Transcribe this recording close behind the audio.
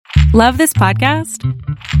Love this podcast?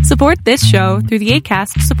 Support this show through the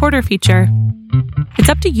Acast supporter feature. It's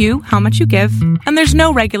up to you how much you give, and there's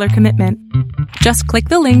no regular commitment. Just click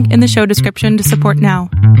the link in the show description to support now.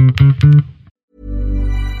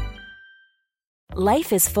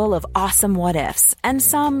 Life is full of awesome what-ifs, and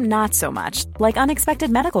some not so much, like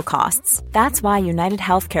unexpected medical costs. That's why United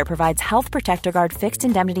Healthcare provides Health Protector Guard fixed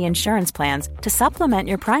indemnity insurance plans to supplement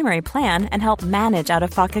your primary plan and help manage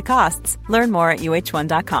out-of-pocket costs. Learn more at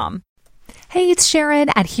uh1.com. Hey, it's Sharon,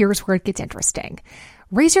 and here's where it gets interesting.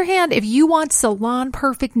 Raise your hand if you want salon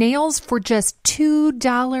perfect nails for just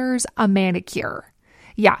 $2 a manicure.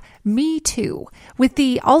 Yeah, me too. With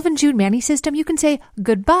the Olive & June Mani system, you can say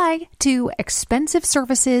goodbye to expensive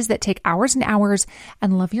services that take hours and hours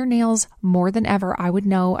and love your nails more than ever. I would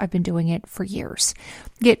know. I've been doing it for years.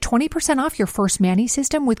 Get 20% off your first Mani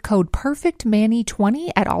system with code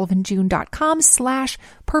PERFECTMANI20 at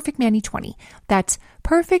oliveandjune.com/PerfectMani20. That's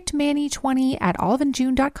PerfectMani20 at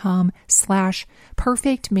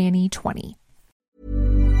oliveandjune.com/PerfectMani20.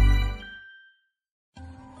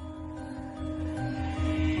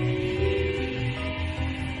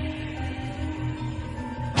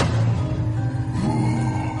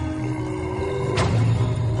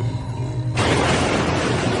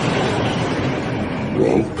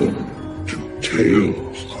 Welcome to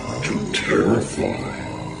Tales to Terrify.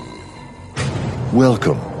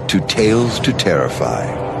 Welcome to Tales to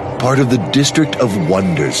Terrify, part of the District of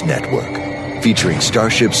Wonders network, featuring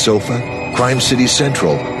Starship Sofa, Crime City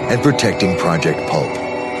Central, and Protecting Project Pulp.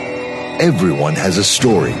 Everyone has a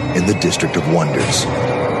story in the District of Wonders.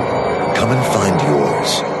 Come and find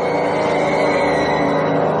yours.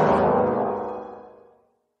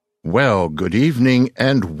 Well, good evening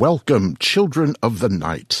and welcome, children of the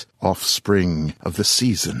night, offspring of the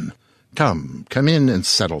season. Come in and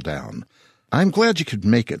settle down. I'm glad you could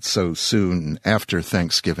make it so soon after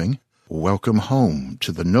Thanksgiving. Welcome home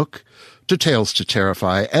to the Nook, to Tales to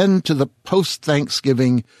Terrify, and to the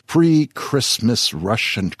post-Thanksgiving, pre-Christmas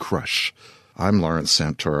rush and crush. I'm Lawrence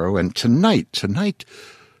Santoro, and tonight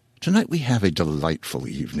we have a delightful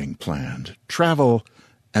evening planned. Travel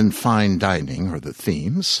and fine dining are the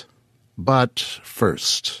themes. But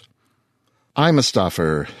first, I must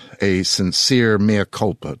offer a sincere mea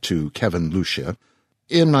culpa to Kevin Lucia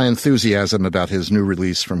in my enthusiasm about his new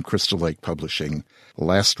release from Crystal Lake Publishing.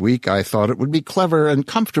 Last week, I thought it would be clever and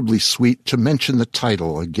comfortably sweet to mention the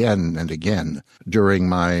title again and again during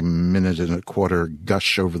my minute-and-a-quarter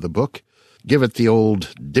gush over the book. Give it the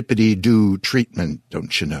old dippity-doo treatment,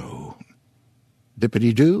 don't you know?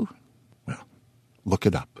 Dippity-doo? Well, look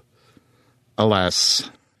it up.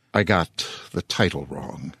 Alas, I got the title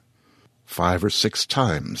wrong 5 or 6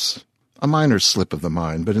 times. A minor slip of the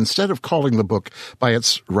mind, but instead of calling the book by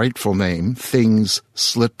its rightful name, Things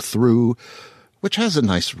Slip Through, which has a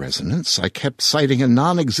nice resonance, I kept citing a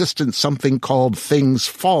non-existent something called Things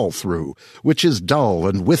Fall Through, which is dull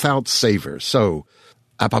and without savor. So,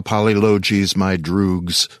 apopolylogis, my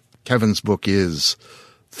droogs, Kevin's book is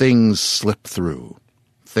Things Slip Through.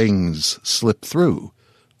 Things slip through.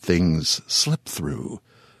 Things slip through.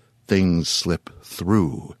 Things slip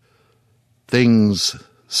through. Things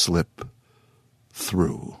slip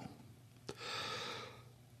through.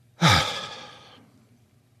 I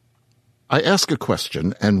ask a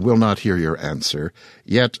question and will not hear your answer,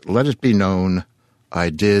 yet let it be known I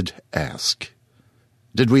did ask.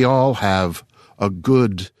 Did we all have a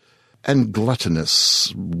good and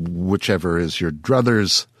gluttonous, whichever is your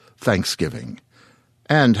druthers, Thanksgiving?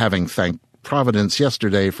 And having thanked Providence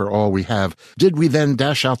yesterday for all we have, did we then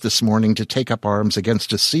dash out this morning to take up arms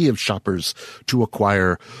against a sea of shoppers to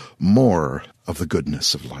acquire more of the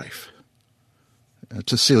goodness of life?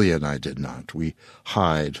 Cecilia and I did not. We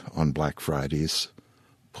hide on Black Fridays,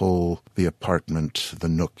 pull the apartment, the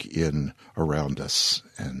Nook in around us,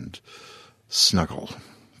 and snuggle.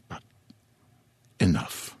 But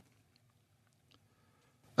enough.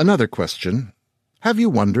 Another question. Have you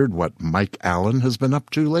wondered what Mike Allen has been up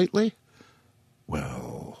to lately?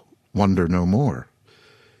 Well, wonder no more.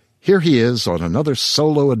 Here he is on another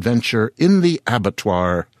solo adventure in the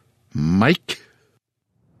Abattoir. Mike?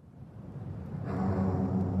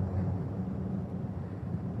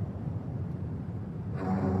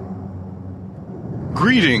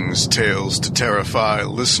 Greetings, Tales to Terrify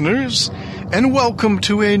listeners, and welcome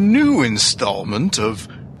to a new installment of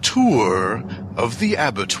Tour of the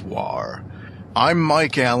Abattoir. I'm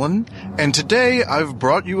Mike Allen, and today I've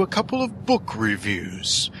brought you a couple of book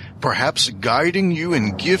reviews, perhaps guiding you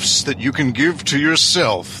in gifts that you can give to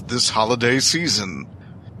yourself this holiday season.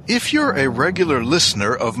 If you're a regular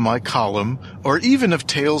listener of my column, or even of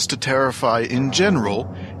Tales to Terrify in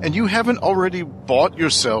general, and you haven't already bought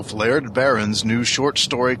yourself Laird Barron's new short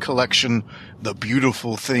story collection, The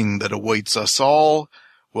Beautiful Thing That Awaits Us All,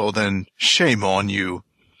 well then, shame on you.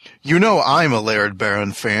 You know I'm a Laird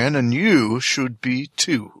Barron fan, and you should be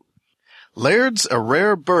too. Laird's a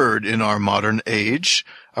rare bird in our modern age,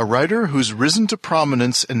 a writer who's risen to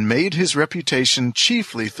prominence and made his reputation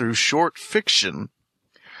chiefly through short fiction.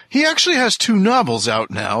 He actually has 2 novels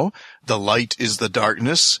out now, The Light is the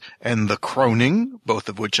Darkness and The Croning, both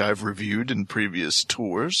of which I've reviewed in previous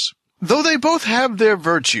tours. Though they both have their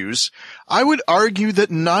virtues, I would argue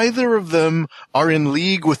that neither of them are in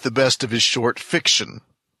league with the best of his short fiction.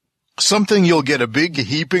 Something you'll get a big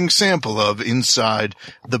heaping sample of inside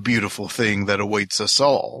The Beautiful Thing That Awaits Us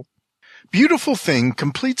All. Beautiful Thing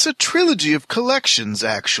completes a trilogy of collections,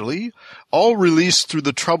 actually, all released through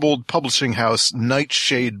the troubled publishing house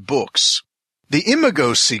Nightshade Books. The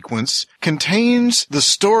Imago sequence contains the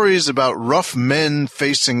stories about rough men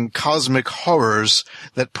facing cosmic horrors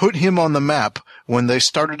that put him on the map when they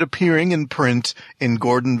started appearing in print in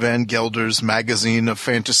Gordon Van Gelder's magazine of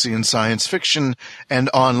fantasy and science fiction and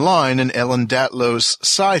online in Ellen Datlow's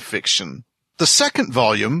sci-fiction. The second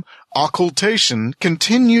volume, Occultation,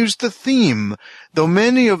 continues the theme, though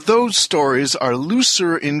many of those stories are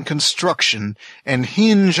looser in construction and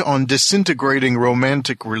hinge on disintegrating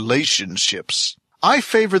romantic relationships. I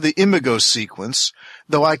favor the Imago sequence,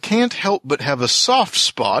 though I can't help but have a soft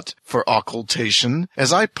spot for Occultation,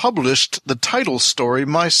 as I published the title story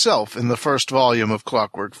myself in the first volume of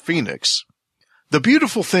Clockwork Phoenix. The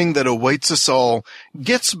Beautiful Thing That Awaits Us All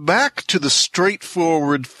gets back to the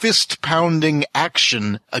straightforward fist-pounding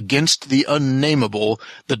action against the unnameable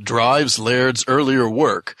that drives Laird's earlier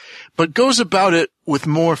work, but goes about it with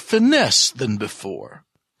more finesse than before.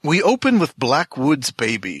 We open with Blackwood's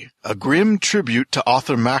Baby, a grim tribute to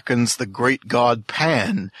Arthur Machen's The Great God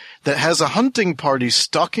Pan that has a hunting party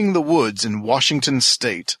stalking the woods in Washington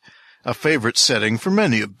State, a favorite setting for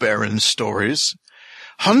many of Barron's stories.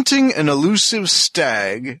 Hunting an elusive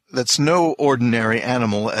stag that's no ordinary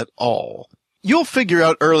animal at all. You'll figure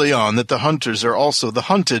out early on that the hunters are also the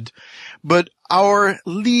hunted, but our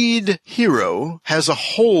lead hero has a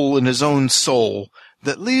hole in his own soul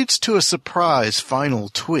that leads to a surprise final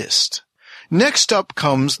twist. Next up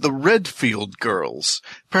comes The Redfield Girls,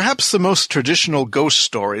 perhaps the most traditional ghost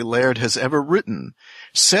story Laird has ever written.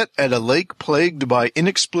 Set at a lake plagued by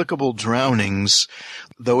inexplicable drownings,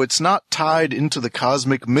 though it's not tied into the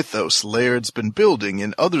cosmic mythos Laird's been building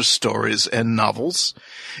in other stories and novels,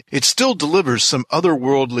 it still delivers some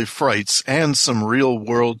otherworldly frights and some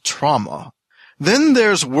real-world trauma. Then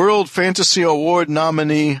there's World Fantasy Award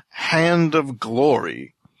nominee Hand of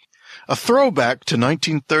Glory, a throwback to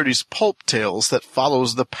 1930s pulp tales that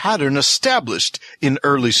follows the pattern established in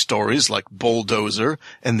early stories like Bulldozer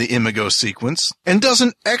and the Imago sequence, and does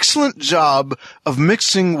an excellent job of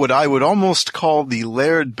mixing what I would almost call the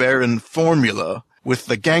Laird Barron formula with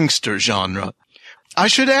the gangster genre. I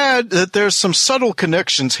should add that there's some subtle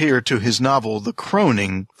connections here to his novel The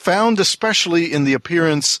Croning, found especially in the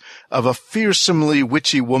appearance of a fearsomely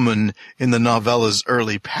witchy woman in the novella's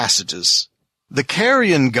early passages. The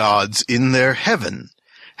Carrion Gods in Their Heaven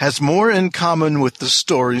has more in common with the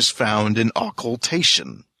stories found in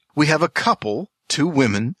Occultation. We have a couple, 2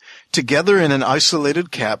 women, together in an isolated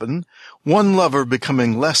cabin, one lover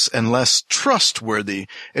becoming less and less trustworthy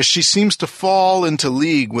as she seems to fall into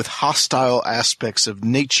league with hostile aspects of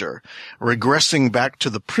nature, regressing back to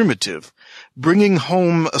the primitive, bringing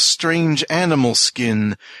home a strange animal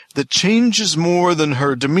skin that changes more than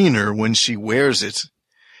her demeanor when she wears it.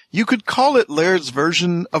 You could call it Laird's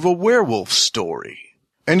version of a werewolf story.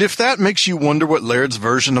 And if that makes you wonder what Laird's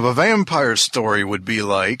version of a vampire story would be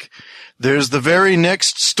like, there's the very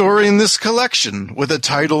next story in this collection with a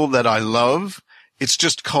title that I love. It's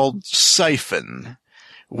just called Siphon,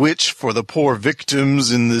 which, for the poor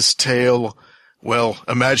victims in this tale, well,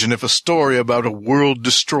 imagine if a story about a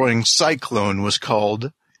world-destroying cyclone was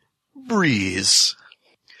called Breeze.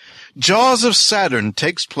 Jaws of Saturn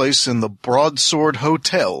takes place in the Broadsword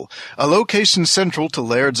Hotel, a location central to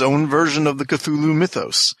Laird's own version of the Cthulhu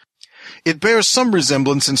mythos. It bears some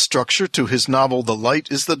resemblance in structure to his novel The Light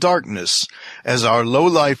is the Darkness, as our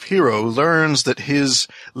low-life hero learns that his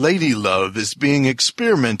lady-love is being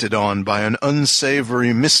experimented on by an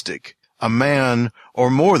unsavory mystic, a man, or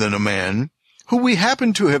more than a man, who we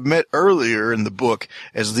happen to have met earlier in the book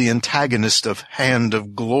as the antagonist of Hand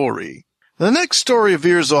of Glory. The next story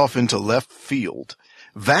veers off into left field.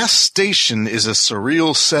 Vast Station is a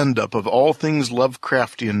surreal send-up of all things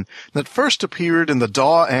Lovecraftian that first appeared in the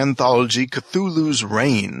Daw anthology Cthulhu's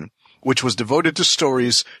Reign. which was devoted to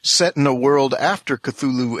stories set in a world after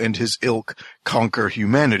Cthulhu and his ilk conquer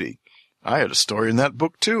humanity. I had a story in that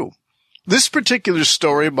book, too. This particular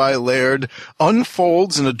story by Laird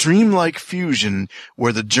unfolds in a dreamlike fusion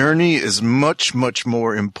where the journey is much, much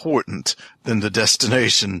more important than the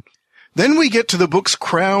destination. Then we get to the book's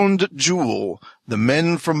crowned jewel, The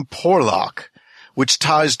Men from Porlock, which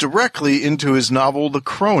ties directly into his novel The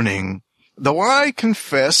Croning, though I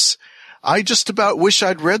confess I just about wish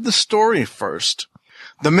I'd read the story first.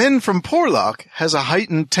 The Men from Porlock has a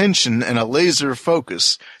heightened tension and a laser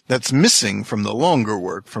focus that's missing from the longer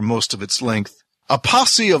work for most of its length. A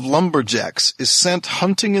posse of lumberjacks is sent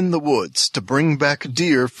hunting in the woods to bring back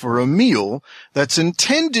deer for a meal that's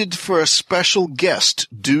intended for a special guest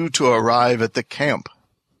due to arrive at the camp.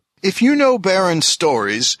 If you know Barron's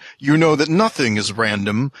stories, you know that nothing is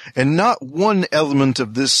random, and not one element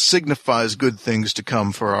of this signifies good things to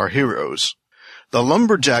come for our heroes. The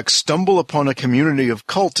lumberjacks stumble upon a community of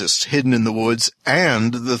cultists hidden in the woods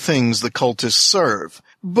and the things the cultists serve.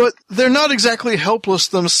 But they're not exactly helpless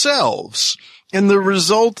themselves, and the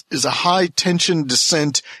result is a high-tension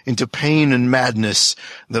descent into pain and madness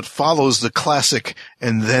that follows the classic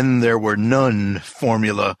 "and then there were none"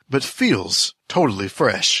 formula, but feels totally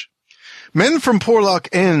fresh. Men from Porlock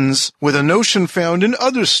ends with a notion found in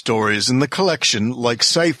other stories in the collection, like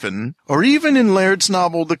Siphon, or even in Laird's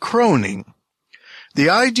novel The Croning. The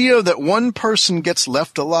idea that one person gets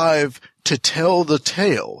left alive to tell the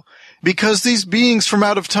tale, because these beings from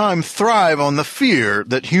out of time thrive on the fear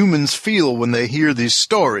that humans feel when they hear these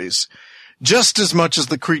stories, just as much as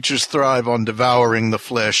the creatures thrive on devouring the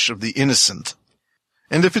flesh of the innocent.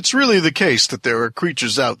 And if it's really the case that there are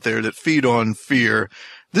creatures out there that feed on fear,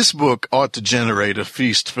 this book ought to generate a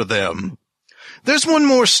feast for them. There's one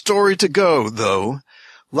more story to go, though.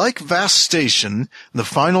 Like Vast Station, the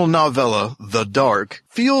final novella, The Dark,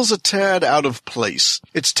 feels a tad out of place.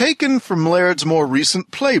 It's taken from Laird's more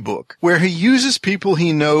recent playbook, where he uses people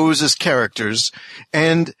he knows as characters,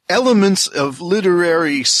 and elements of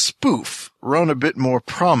literary spoof run a bit more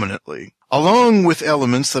prominently, along with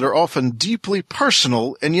elements that are often deeply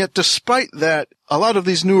personal, and yet despite that, a lot of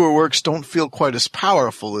these newer works don't feel quite as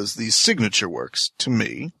powerful as these signature works, to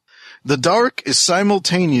me. The Dark is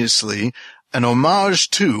simultaneously an homage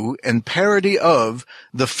to and parody of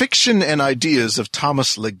the fiction and ideas of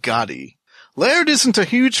Thomas Ligotti. Laird isn't a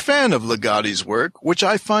huge fan of Ligotti's work, which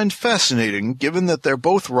I find fascinating given that they're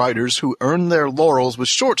both writers who earn their laurels with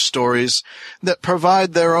short stories that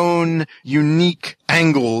provide their own unique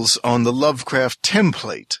angles on the Lovecraft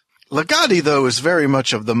template. Ligotti, though, is very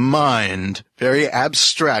much of the mind, very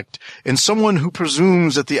abstract, and someone who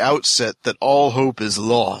presumes at the outset that all hope is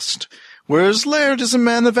lost. Whereas Laird is a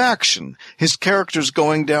man of action, his characters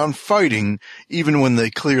going down fighting, even when they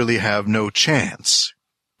clearly have no chance.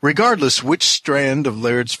 Regardless which strand of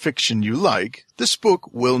Laird's fiction you like, this book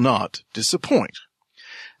will not disappoint.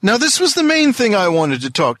 Now, this was the main thing I wanted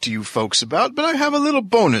to talk to you folks about, but I have a little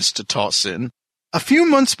bonus to toss in. A few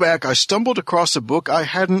months back, I stumbled across a book I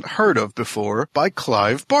hadn't heard of before by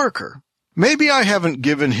Clive Barker. Maybe I haven't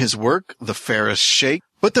given his work the fairest shake,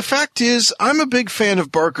 but the fact is, I'm a big fan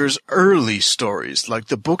of Barker's early stories, like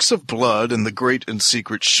The Books of Blood and The Great and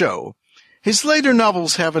Secret Show. His later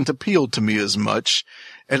novels haven't appealed to me as much,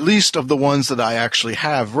 at least of the ones that I actually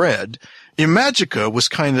have read. Imagica was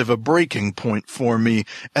kind of a breaking point for me,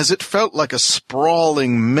 as it felt like a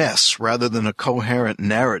sprawling mess rather than a coherent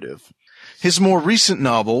narrative. His more recent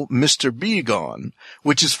novel, Mr. Begone,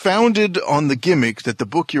 which is founded on the gimmick that the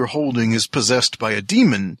book you're holding is possessed by a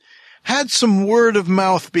demon, had some word of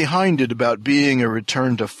mouth behind it about being a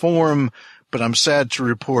return to form, but I'm sad to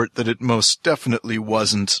report that it most definitely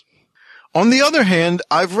wasn't. On the other hand,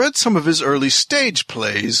 I've read some of his early stage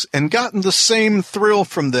plays and gotten the same thrill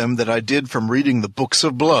from them that I did from reading the Books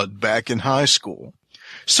of Blood back in high school.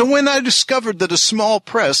 So when I discovered that a small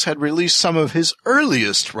press had released some of his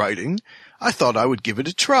earliest writing, I thought I would give it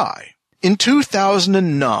a try. In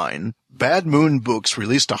 2009, Bad Moon Books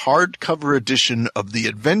released a hardcover edition of The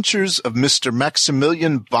Adventures of Mr.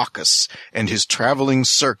 Maximilian Bacchus and His Traveling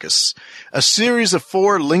Circus, a series of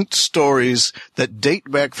 4 linked stories that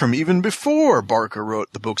date back from even before Barker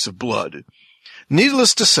wrote the Books of Blood.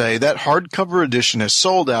 Needless to say, that hardcover edition has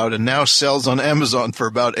sold out and now sells on Amazon for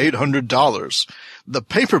about $800. The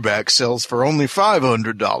paperback sells for only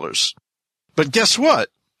 $500. But guess what?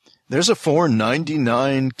 There's a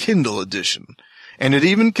 $4.99 Kindle edition, and it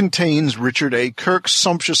even contains Richard A. Kirk's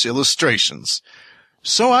sumptuous illustrations.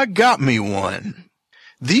 So I got me one.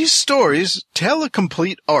 These stories tell a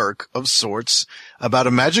complete arc of sorts about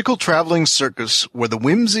a magical traveling circus where the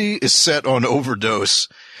whimsy is set on overdose.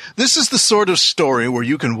 This is the sort of story where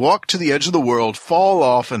you can walk to the edge of the world, fall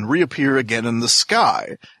off, and reappear again in the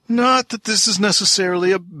sky. Not that this is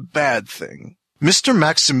necessarily a bad thing. Mr.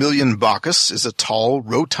 Maximilian Bacchus is a tall,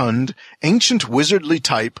 rotund, ancient wizardly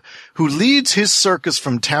type who leads his circus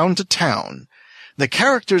from town to town. The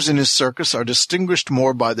characters in his circus are distinguished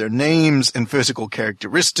more by their names and physical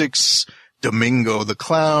characteristics, Domingo the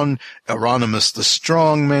clown, Euronymous the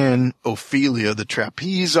strong man, Ophelia the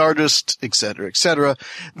trapeze artist, etc.,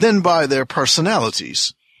 than by their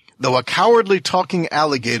personalities. Though a cowardly talking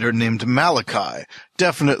alligator named Malachi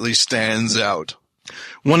definitely stands out.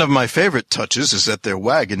 One of my favorite touches is that their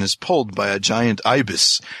wagon is pulled by a giant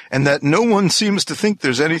ibis, and that no one seems to think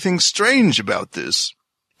there's anything strange about this.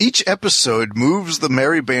 Each episode moves the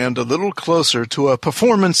merry band a little closer to a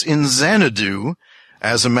performance in Xanadu,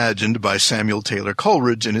 as imagined by Samuel Taylor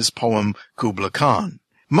Coleridge in his poem Kubla Khan.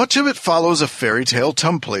 Much of it follows a fairy tale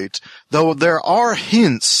template, though there are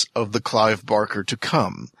hints of the Clive Barker to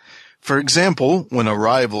come. For example, when a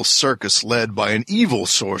rival circus led by an evil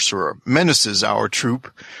sorcerer menaces our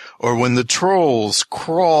troupe, or when the trolls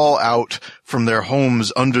crawl out from their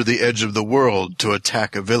homes under the edge of the world to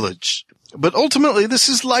attack a village. But ultimately, this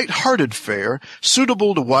is light-hearted fare,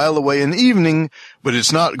 suitable to while away an evening, but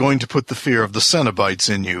it's not going to put the fear of the Cenobites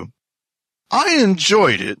in you. I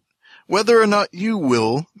enjoyed it. Whether or not you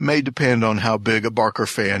will may depend on how big a Barker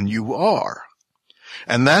fan you are.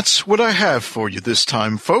 And that's what I have for you this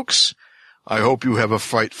time, folks. I hope you have a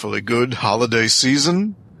frightfully good holiday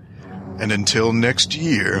season. And until next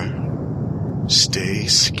year, stay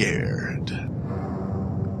scared.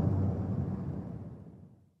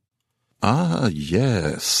 Ah,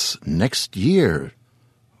 yes, next year.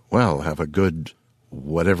 Well, have a good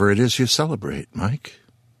whatever it is you celebrate, Mike.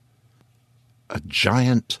 A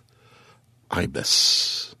giant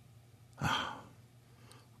ibis.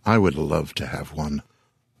 I would love to have one.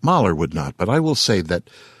 Mahler would not, but I will say that,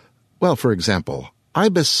 well, for example,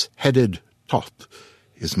 ibis-headed Thoth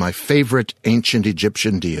is my favorite ancient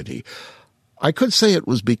Egyptian deity. I could say it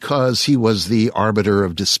was because he was the arbiter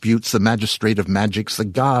of disputes, the magistrate of magics, the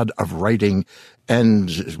god of writing,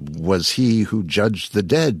 and was he who judged the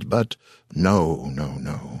dead, but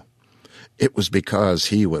no. It was because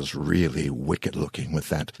he was really wicked-looking with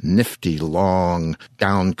that nifty, long,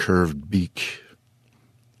 down-curved beak.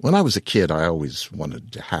 When I was a kid, I always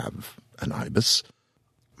wanted to have an ibis.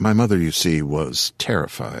 My mother, you see, was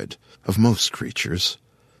terrified of most creatures.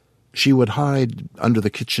 She would hide under the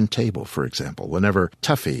kitchen table, for example, whenever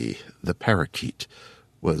Tuffy, the parakeet,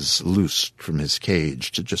 was loosed from his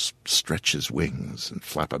cage to just stretch his wings and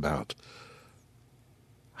flap about.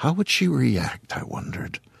 How would she react, I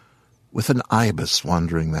wondered, with an ibis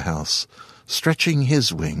wandering the house, stretching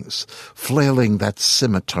his wings, flailing that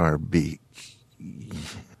scimitar beak?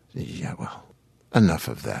 Yeah, well, enough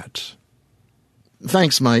of that.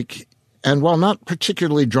 Thanks, Mike. And while not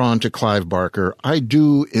particularly drawn to Clive Barker, I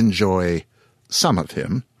do enjoy some of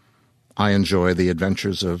him. I enjoy the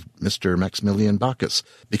adventures of Mr. Maximilian Bacchus,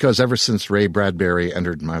 because ever since Ray Bradbury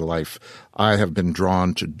entered my life, I have been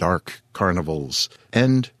drawn to dark carnivals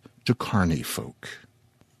and to carny folk.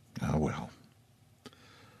 Ah, well.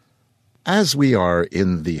 As we are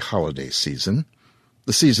in the holiday season,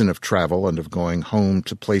 the season of travel and of going home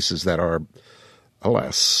to places that are,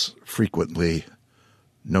 alas, frequently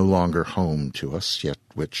no longer home to us, yet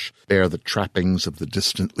which bear the trappings of the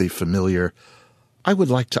distantly familiar, I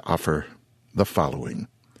would like to offer the following.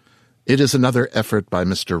 It is another effort by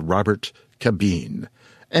Mr. Robert Cabeen,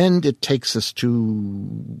 and it takes us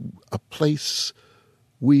to a place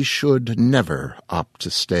we should never opt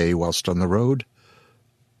to stay whilst on the road.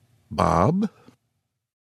 Bob?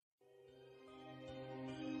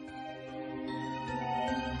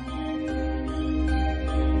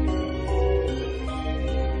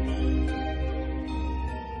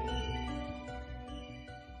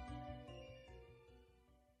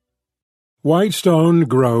 Whitestone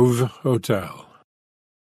Grove Hotel.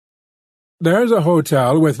 There's a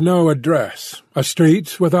hotel with no address, a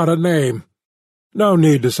street without a name. No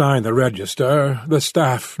need to sign the register. The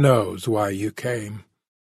staff knows why you came.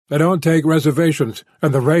 They don't take reservations,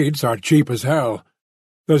 and the rates are cheap as hell.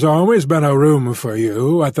 There's always been a room for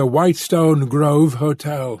you at the Whitestone Grove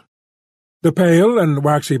Hotel. The pale and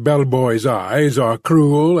waxy bellboy's eyes are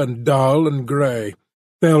cruel and dull and grey.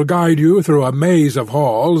 They'll guide you through a maze of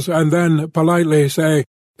halls and then politely say,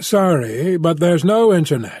 "Sorry, but there's no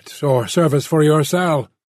internet or service for your cell."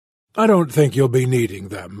 I don't think you'll be needing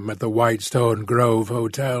them at the Whitestone Grove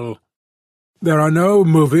Hotel. There are no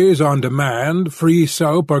movies on demand, free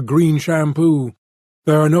soap, or green shampoo.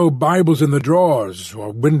 There are no Bibles in the drawers,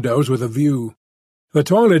 or windows with a view. The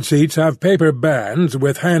toilet seats have paper bands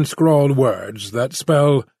with hand-scrawled words that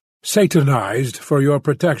spell "Satanized for your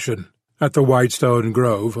protection" at the Whitestone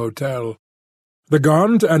Grove Hotel. The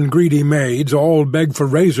gaunt and greedy maids all beg for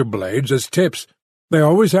razor blades as tips. They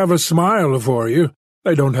always have a smile for you.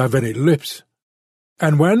 They don't have any lips.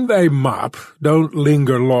 And when they mop, don't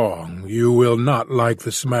linger long. You will not like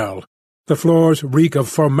the smell. The floors reek of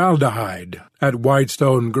formaldehyde at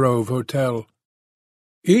Whitestone Grove Hotel.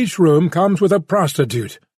 Each room comes with a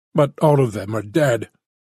prostitute, but all of them are dead.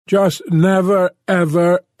 Just never,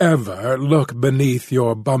 ever, ever look beneath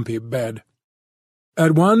your bumpy bed.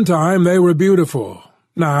 At one time they were beautiful.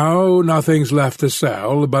 Now nothing's left to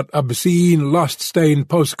sell but obscene, lust-stained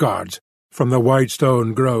postcards from the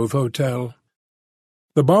Whitestone Grove Hotel.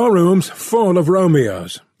 The ballroom's full of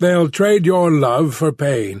Romeos. They'll trade your love for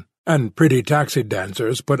pain, and pretty taxi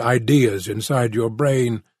dancers put ideas inside your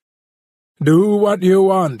brain. Do what you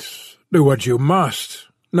want, do what you must.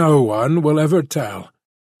 No one will ever tell.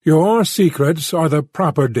 Your secrets are the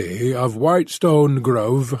property of Whitestone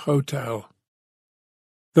Grove Hotel.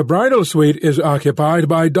 The bridal suite is occupied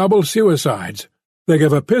by double suicides. They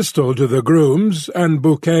give a pistol to the grooms and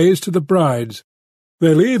bouquets to the brides.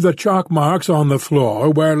 They leave the chalk marks on the floor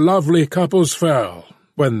where lovely couples fell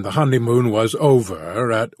when the honeymoon was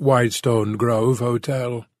over at Whitestone Grove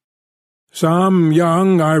Hotel. Some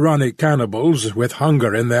young, ironic cannibals with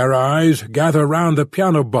hunger in their eyes gather round the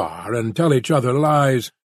piano bar and tell each other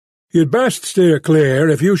lies. You'd best steer clear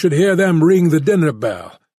if you should hear them ring the dinner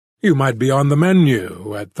bell. You might be on the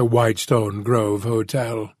menu at the Whitestone Grove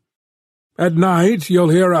Hotel. At night you'll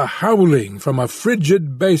hear a howling from a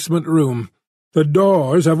frigid basement room. The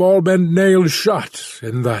doors have all been nailed shut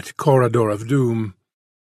in that corridor of doom.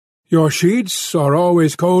 Your sheets are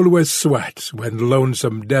always cold with sweat when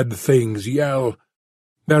lonesome dead things yell.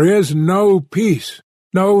 There is no peace,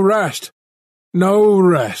 no rest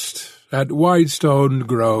at Whitestone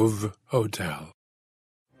Grove Hotel.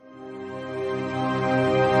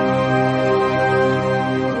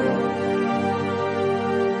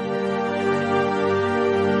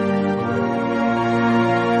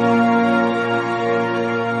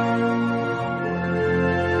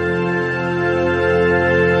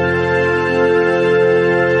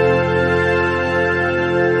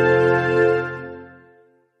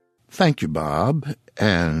 Thank you, Bob,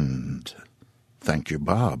 and thank you,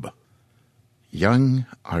 Bob. Young,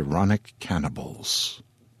 ironic cannibals.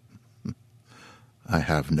 I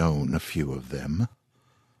have known a few of them.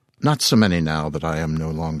 Not so many now that I am no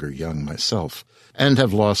longer young myself, and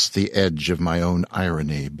have lost the edge of my own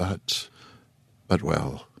irony, but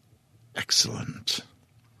well, excellent.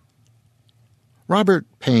 Robert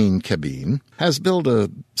Payne Cabeen has built a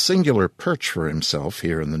singular perch for himself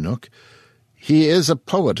here in the Nook. He is a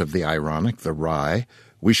poet of the ironic, the wry.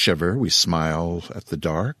 We shiver, we smile at the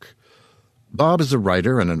dark. Bob is a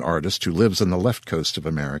writer and an artist who lives on the left coast of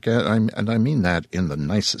America, and I mean that in the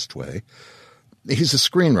nicest way. He's a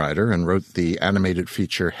screenwriter and wrote the animated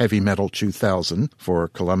feature Heavy Metal 2000 for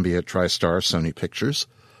Columbia TriStar Sony Pictures.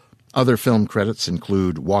 Other film credits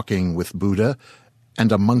include Walking with Buddha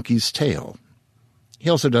and A Monkey's Tale. He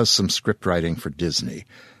also does some script writing for Disney.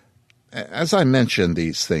 As I mention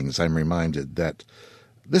these things, I'm reminded that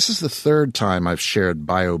this is the third time I've shared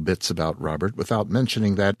bio bits about Robert without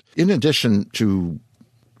mentioning that, in addition to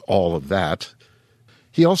all of that,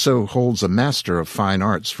 he also holds a Master of Fine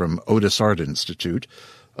Arts from Otis Art Institute,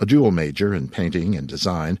 a dual major in painting and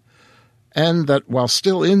design, and that while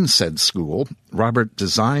still in said school, Robert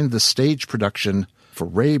designed the stage production for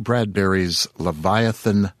Ray Bradbury's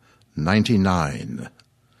Leviathan 99,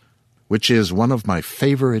 which is one of my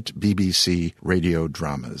favorite BBC radio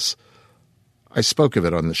dramas. I spoke of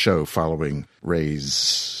it on the show following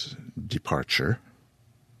Ray's departure.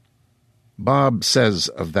 Bob says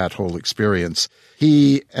of that whole experience,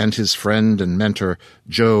 he and his friend and mentor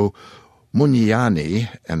Joe Muniani,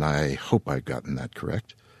 and I hope I've gotten that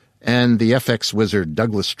correct, and the FX wizard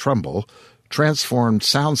Douglas Trumbull transformed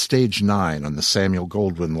Soundstage 9 on the Samuel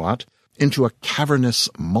Goldwyn lot into a cavernous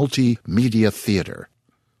multimedia theater.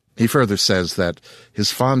 He further says that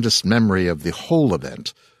his fondest memory of the whole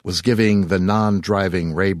event was giving the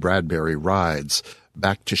non-driving Ray Bradbury rides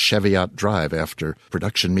back to Cheviot Drive after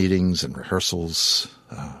production meetings and rehearsals.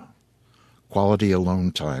 Quality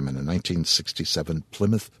alone time in a 1967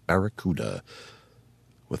 Plymouth Barracuda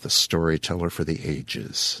with a storyteller for the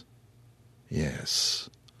ages. Yes,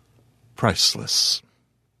 priceless.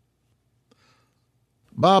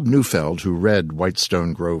 Bob Neufeld, who read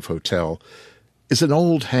Whitestone Grove Hotel, is an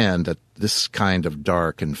old hand at this kind of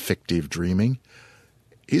dark and fictive dreaming.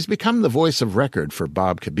 He's become the voice of record for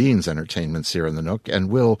Bob Cabeen's entertainments here in the Nook, and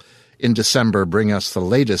will, in December, bring us the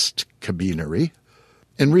latest Cabeenery.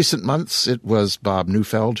 In recent months, it was Bob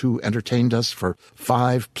Neufeld who entertained us for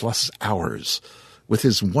 5+ hours with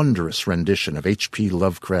his wondrous rendition of H.P.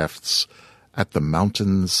 Lovecraft's At the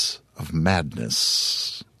Mountains of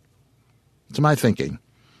Madness. To my thinking,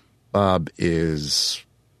 Bob is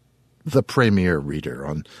the premier reader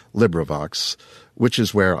on LibriVox, which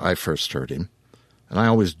is where I first heard him, and I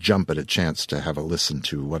always jump at a chance to have a listen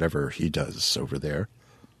to whatever he does over there.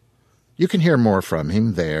 You can hear more from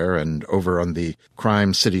him there and over on the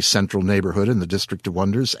Crime City Central neighborhood in the District of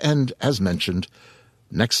Wonders, and, as mentioned,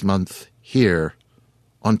 next month here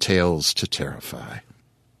on Tales to Terrify.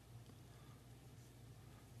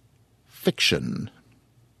 Fiction.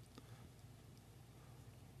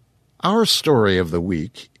 Our story of the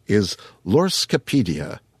week is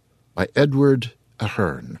Lorskapedia by Edward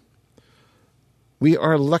Ahern. We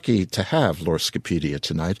are lucky to have Lorskapedia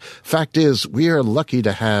tonight. Fact is, we are lucky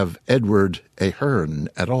to have Edward Ahern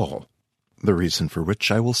at all, the reason for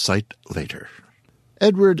which I will cite later.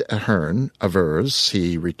 Edward Ahern avers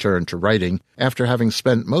he returned to writing after having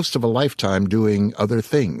spent most of a lifetime doing other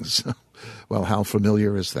things. Well, how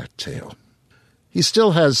familiar is that tale? He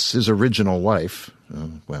still has his original wife.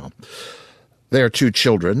 Their 2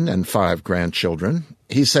 children and 5 grandchildren.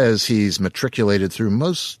 He says he's matriculated through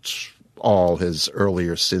most all his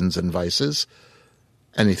earlier sins and vices.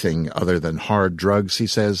 Anything other than hard drugs, he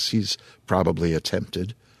says, he's probably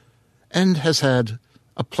attempted, and has had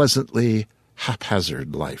a pleasantly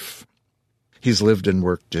haphazard life. He's lived and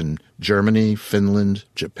worked in Germany, Finland,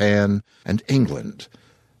 Japan, and England.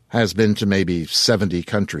 Has been to maybe 70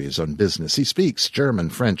 countries on business. He speaks German,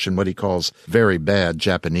 French, and what he calls very bad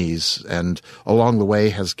Japanese, and along the way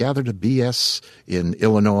has gathered a B.S. in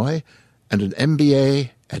Illinois and an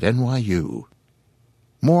M.B.A. at NYU.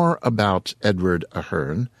 More about Edward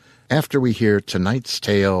Ahern after we hear tonight's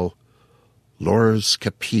tale,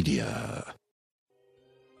 Lorskapedia.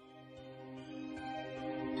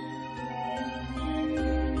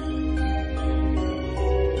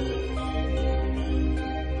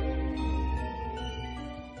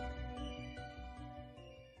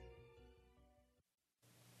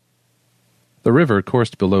 The river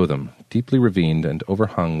coursed below them, deeply ravined and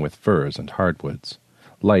overhung with firs and hardwoods.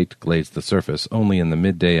 Light glazed the surface only in the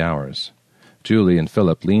midday hours. Julie and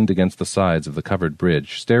Philip leaned against the sides of the covered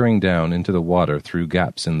bridge, staring down into the water through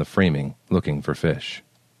gaps in the framing, looking for fish.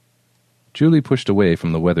 Julie pushed away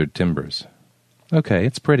from the weathered timbers. "Okay,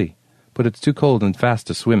 it's pretty, but it's too cold and fast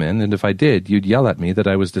to swim in, and if I did, you'd yell at me that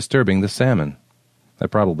I was disturbing the salmon." "I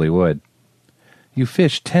probably would." "You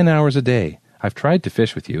fish 10 hours a day. I've tried to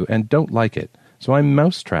fish with you and don't like it, so I'm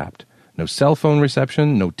mouse-trapped. No cell phone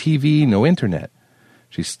reception, no TV, no internet."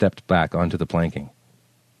 She stepped back onto the planking.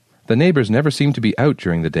 "The neighbors never seem to be out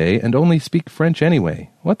during the day and only speak French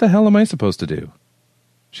anyway. What the hell am I supposed to do?"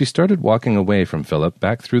 She started walking away from Philip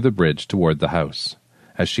back through the bridge toward the house.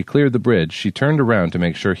 As she cleared the bridge, she turned around to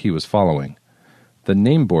make sure he was following. The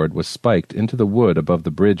name board was spiked into the wood above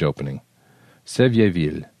the bridge opening.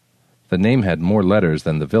 Sevierville. The name had more letters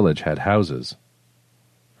than the village had houses.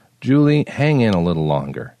 "Julie, hang in a little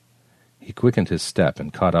longer." He quickened his step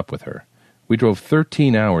and caught up with her. "We drove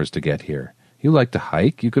 13 hours to get here. You like to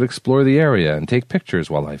hike? You could explore the area and take pictures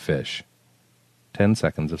while I fish." 10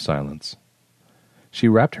 seconds of silence. She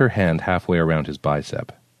wrapped her hand halfway around his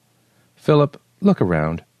bicep. "Philip, look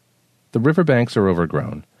around. The riverbanks are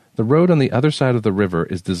overgrown. The road on the other side of the river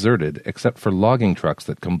is deserted except for logging trucks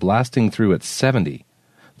that come blasting through at 70.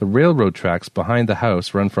 The railroad tracks behind the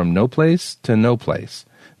house run from no place to no place.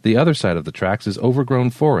 The other side of the tracks is overgrown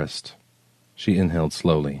forest." She inhaled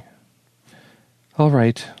slowly. "All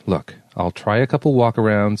right, look, I'll try a couple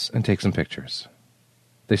walk-arounds and take some pictures."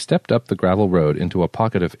 They stepped up the gravel road into a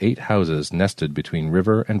pocket of 8 houses nested between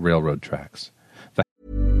river and railroad tracks.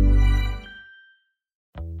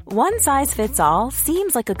 One size fits all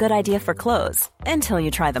seems like a good idea for clothes until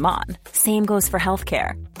you try them on. Same goes for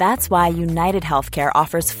healthcare. That's why United Healthcare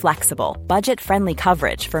offers flexible, budget-friendly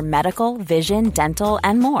coverage for medical, vision, dental,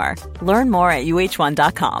 and more. Learn more at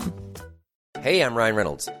uh1.com. Hey, I'm Ryan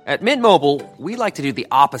Reynolds. At Mint Mobile, we like to do the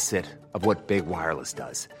opposite of what Big Wireless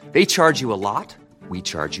does. They charge you a lot, we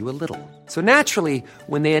charge you a little. So naturally,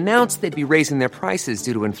 when they announced they'd be raising their prices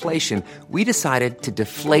due to inflation, we decided to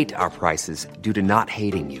deflate our prices due to not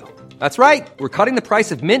hating you. That's right. We're cutting the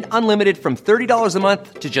price of Mint Unlimited from $30 a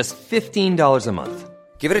month to just $15 a month.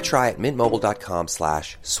 Give it a try at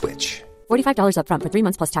mintmobile.com/switch. $45 up front for 3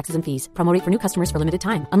 months plus taxes and fees. Promo rate for new customers for limited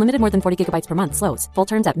time. Unlimited more than 40 gigabytes per month slows. Full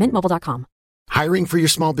terms at mintmobile.com. Hiring for your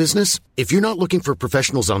small business? If you're not looking for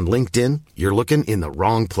professionals on LinkedIn, you're looking in the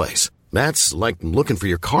wrong place. That's like looking for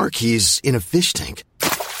your car keys in a fish tank.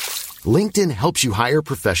 LinkedIn helps you hire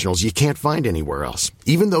professionals you can't find anywhere else,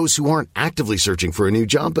 even those who aren't actively searching for a new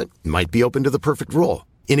job but might be open to the perfect role.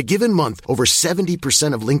 In a given month, over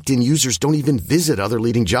 70% of LinkedIn users don't even visit other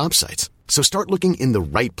leading job sites. So start looking in the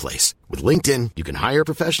right place. With LinkedIn, you can hire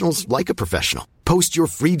professionals like a professional. Post your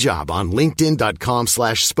free job on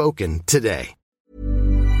linkedin.com/spoken today.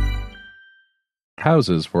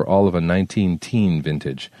 Houses were all of a 19-teen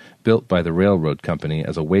vintage, built by the railroad company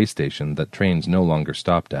as a way station that trains no longer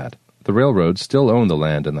stopped at. The railroad still owned the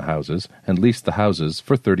land and the houses, and leased the houses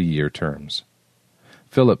for 30-year terms.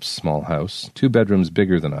 Philip's small house, 2 bedrooms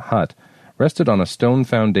bigger than a hut, rested on a stone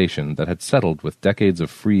foundation that had settled with decades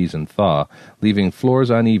of freeze and thaw, leaving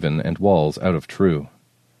floors uneven and walls out of true.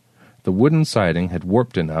 The wooden siding had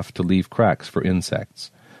warped enough to leave cracks for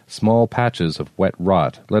insects. Small patches of wet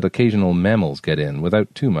rot let occasional mammals get in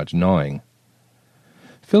without too much gnawing.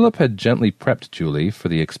 Philip had gently prepped Julie for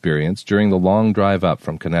the experience during the long drive up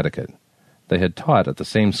from Connecticut. They had taught at the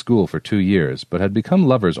same school for 2 years, but had become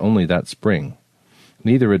lovers only that spring.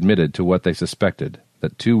 Neither admitted to what they suspected,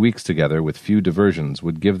 that 2 weeks together with few diversions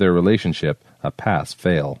would give their relationship a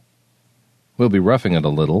pass-fail. "We'll be roughing it a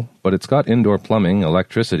little, but it's got indoor plumbing,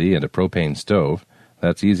 electricity, and a propane stove.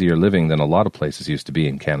 That's easier living than a lot of places used to be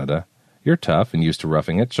in Canada. You're tough and used to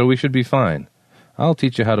roughing it, so we should be fine. I'll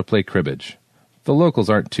teach you how to play cribbage. The locals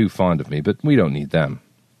aren't too fond of me, but we don't need them."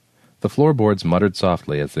 The floorboards muttered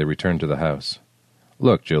softly as they returned to the house.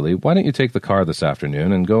 "Look, Julie, why don't you take the car this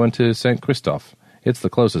afternoon and go into St. Christophe? It's the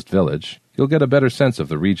closest village. You'll get a better sense of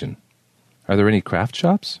the region." "Are there any craft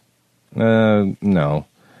shops?" No.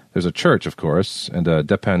 There's a church, of course, and a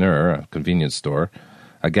dépanneur, a convenience store,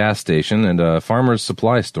 a gas station, and a farmer's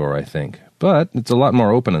supply store, I think. But it's a lot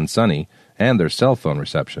more open and sunny, and there's cell phone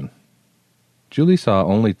reception." Julie saw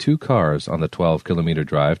only 2 cars on the 12-kilometer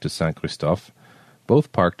drive to St. Christophe,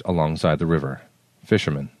 both parked alongside the river.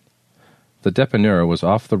 Fishermen. The dépanneur was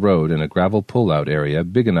off the road in a gravel pull-out area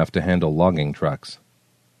big enough to handle logging trucks.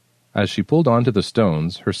 As she pulled onto the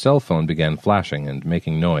stones, her cell phone began flashing and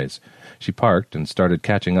making noise. She parked and started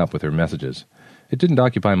catching up with her messages. It didn't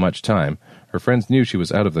occupy much time. Her friends knew she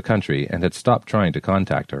was out of the country and had stopped trying to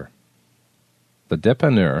contact her. The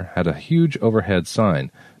dépanneur had a huge overhead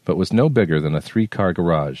sign, but was no bigger than a 3-car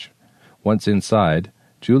garage. Once inside,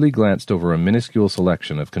 Julie glanced over a minuscule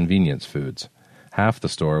selection of convenience foods. Half the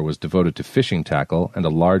store was devoted to fishing tackle and a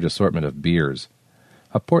large assortment of beers.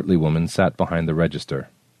 A portly woman sat behind the register.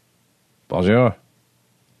 "Bonjour."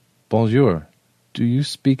 "Bonjour. Do you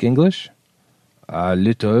speak English?" "A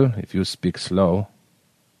little, if you speak slow."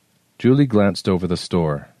 Julie glanced over the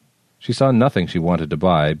store. She saw nothing she wanted to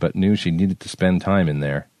buy, but knew she needed to spend time in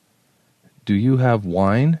there. "Do you have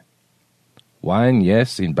wine?" "Wine,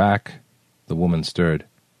 yes, in back." The woman stirred.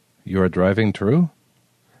 "You are driving through?"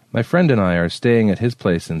 "My friend and I are staying at his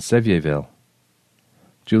place in Sevierville."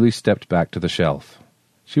 Julie stepped back to the shelf.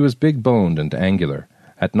 She was big-boned and angular.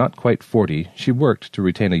 At not quite 40, she worked to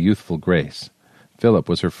retain a youthful grace. Philip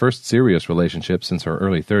was her first serious relationship since her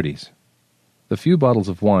early 30s. The few bottles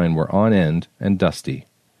of wine were on end and dusty.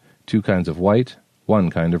 2 kinds of white,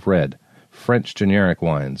 1 kind of red. French generic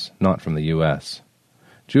wines, not from the U.S.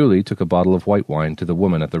 Julie took a bottle of white wine to the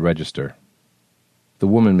woman at the register. The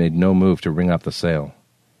woman made no move to ring up the sale.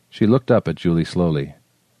 She looked up at Julie slowly.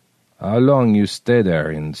 "How long you stay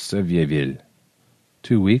there in Sevierville?"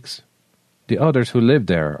 2 weeks. "The others who live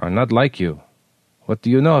there are not like you. What do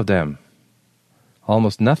you know of them?"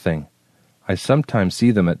 "Almost nothing. I sometimes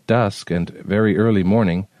see them at dusk and very early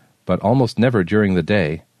morning, but almost never during the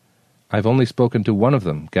day. I've only spoken to one of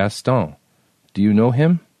them, Gaston. Do you know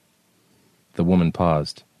him?" The woman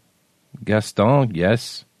paused. "Gaston,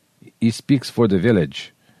 yes. He speaks for the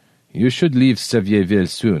village. You should leave Sevierville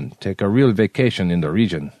soon. Take a real vacation in the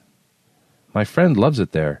region." "My friend loves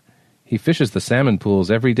it there. He fishes the salmon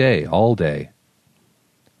pools every day, all day."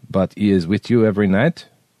 "But he is with you every night?"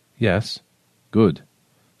 "Yes." "Good.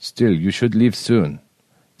 Still, you should leave soon.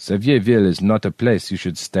 Sevierville is not a place you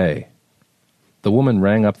should stay." The woman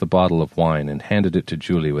rang up the bottle of wine and handed it to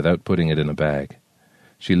Julie without putting it in a bag.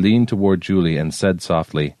 She leaned toward Julie and said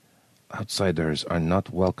softly, "Outsiders are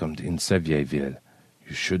not welcomed in Sevierville.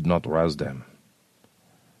 You should not rouse them."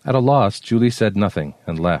 At a loss, Julie said nothing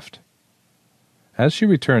and left. As she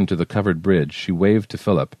returned to the covered bridge, she waved to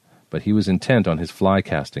Philip, but he was intent on his fly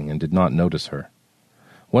casting and did not notice her.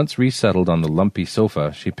 Once resettled on the lumpy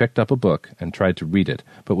sofa, she picked up a book and tried to read it,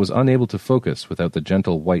 but was unable to focus without the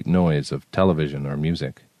gentle white noise of television or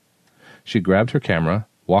music. She grabbed her camera,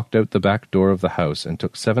 walked out the back door of the house and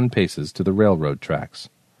took 7 paces to the railroad tracks.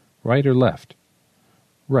 Right or left?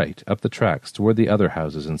 Right, up the tracks toward the other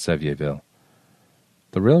houses in Sevierville.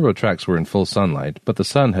 The railroad tracks were in full sunlight, but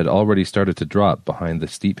the sun had already started to drop behind the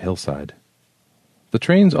steep hillside. The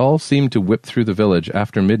trains all seemed to whip through the village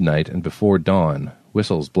after midnight and before dawn,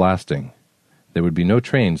 whistles blasting. There would be no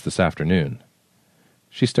trains this afternoon.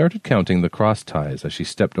 She started counting the cross ties as she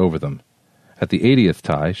stepped over them. At the 80th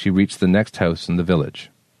tie, she reached the next house in the village.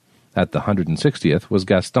 At the 160th was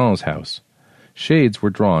Gaston's house. Shades were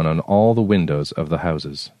drawn on all the windows of the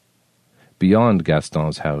houses. Beyond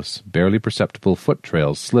Gaston's house, barely perceptible foot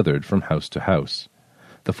trails slithered from house to house.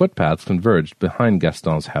 The footpaths converged behind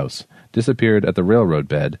Gaston's house, disappeared at the railroad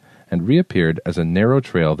bed, and reappeared as a narrow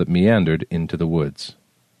trail that meandered into the woods.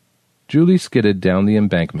 Julie skidded down the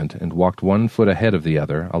embankment and walked 1 foot ahead of the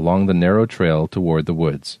other along the narrow trail toward the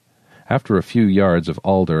woods. After a few yards of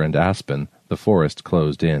alder and aspen, the forest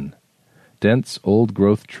closed in. Dense,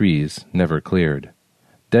 old-growth trees never cleared.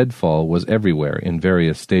 Deadfall was everywhere in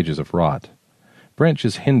various stages of rot.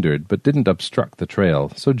 Branches hindered but didn't obstruct the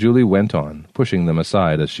trail, so Julie went on, pushing them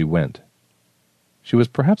aside as she went. She was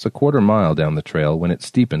perhaps a quarter mile down the trail when it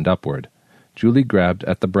steepened upward. Julie grabbed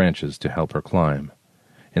at the branches to help her climb.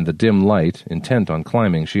 In the dim light, intent on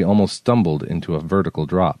climbing, she almost stumbled into a vertical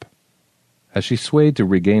drop. As she swayed to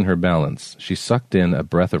regain her balance, she sucked in a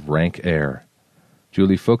breath of rank air.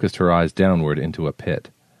 Julie focused her eyes downward into a pit.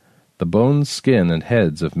 The bones, skin, and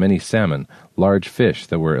heads of many salmon, large fish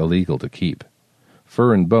that were illegal to keep.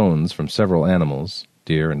 Fur and bones from several animals,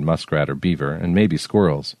 deer and muskrat or beaver, and maybe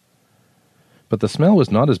squirrels. But the smell was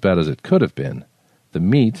not as bad as it could have been. The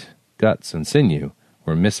meat, guts, and sinew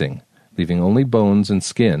were missing, leaving only bones and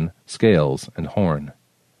skin, scales, and horn.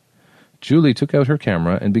 Julie took out her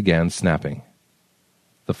camera and began snapping.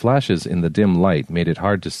 The flashes in the dim light made it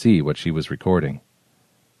hard to see what she was recording.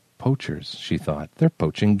 Poachers, she thought. They're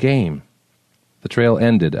poaching game. The trail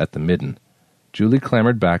ended at the midden. Julie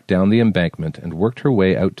clambered back down the embankment and worked her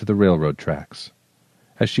way out to the railroad tracks.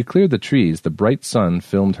 As she cleared the trees, the bright sun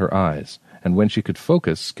filmed her eyes, and when she could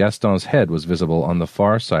focus, Gaston's head was visible on the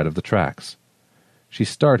far side of the tracks. She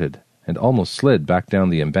started and almost slid back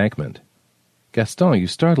down the embankment. "Gaston, you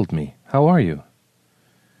startled me. How are you?"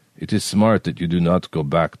 "It is smart that you do not go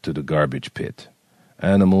back to the garbage pit.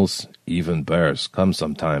 Animals, even bears, come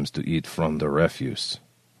sometimes to eat from the refuse."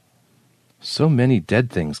 "So many dead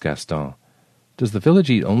things, Gaston. Does the village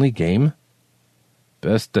eat only game?"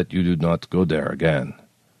 "Best that you do not go there again.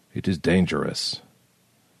 It is dangerous."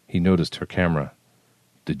 He noticed her camera.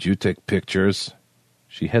 "Did you take pictures?"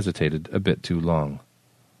 She hesitated a bit too long.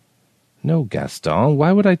 "No, Gaston.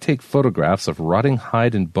 Why would I take photographs of rotting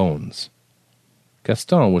hide and bones?"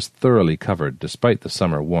 Gaston was thoroughly covered despite the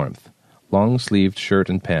summer warmth. Long-sleeved shirt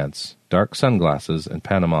and pants, dark sunglasses and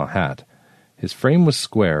Panama hat. His frame was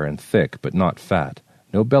square and thick but not fat,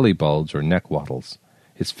 no belly bulge or neck wattles.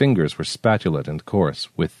 His fingers were spatulate and coarse,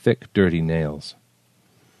 with thick, dirty nails.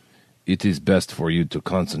 "It is best for you to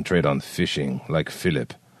concentrate on fishing, like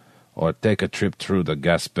Philip, or take a trip through the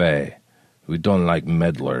Gaspé. We don't like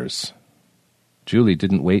meddlers." Julie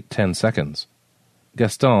didn't wait 10 seconds.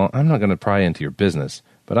 "Gaston, I'm not going to pry into your business,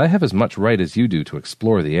 but I have as much right as you do to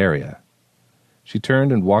explore the area." She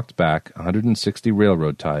turned and walked back 160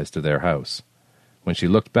 railroad ties to their house. When she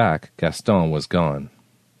looked back, Gaston was gone.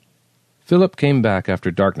 Philip came back after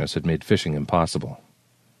darkness had made fishing impossible.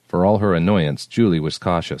 For all her annoyance, Julie was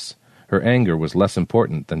cautious. Her anger was less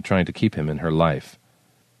important than trying to keep him in her life.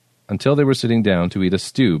 Until they were sitting down to eat a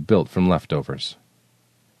stew built from leftovers.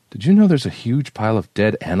 "Did you know there's a huge pile of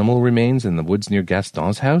dead animal remains in the woods near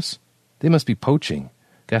Gaston's house? They must be poaching.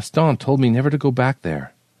 Gaston told me never to go back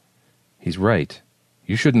there." "He's right.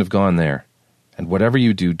 You shouldn't have gone there. And whatever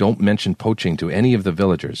you do, don't mention poaching to any of the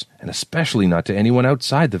villagers, and especially not to anyone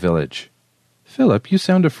outside the village." "Philip, you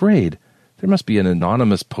sound afraid. There must be an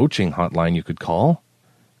anonymous poaching hotline you could call."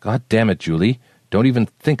 "God damn it, Julie. Don't even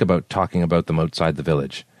think about talking about them outside the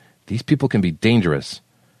village. These people can be dangerous.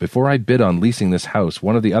 Before I bid on leasing this house,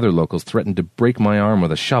 one of the other locals threatened to break my arm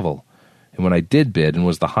with a shovel. And when I did bid and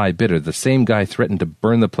was the high bidder, the same guy threatened to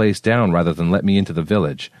burn the place down rather than let me into the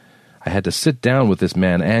village. I had to sit down with this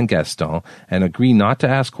man and Gaston and agree not to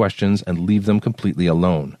ask questions and leave them completely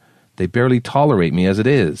alone. They barely tolerate me as it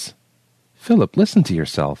is." "Philip, listen to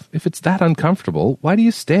yourself. If it's that uncomfortable, why do you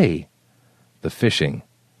stay?" "The fishing.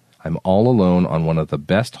 I'm all alone on one of the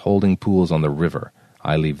best holding pools on the river.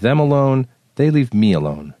 I leave them alone, they leave me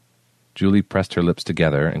alone." Julie pressed her lips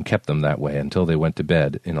together and kept them that way until they went to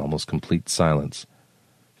bed in almost complete silence.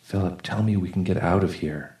 "Philip, tell me we can get out of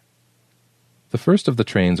here." The first of the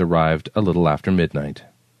trains arrived a little after midnight.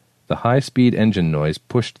 The high-speed engine noise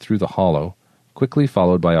pushed through the hollow, quickly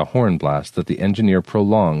followed by a horn blast that the engineer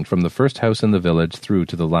prolonged from the first house in the village through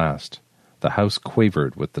to the last. The house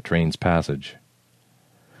quavered with the train's passage.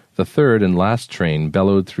 The third and last train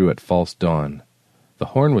bellowed through at false dawn.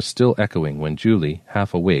 The horn was still echoing when Julie,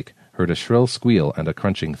 half awake, heard a shrill squeal and a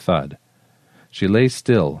crunching thud. She lay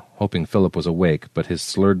still, hoping Philip was awake, but his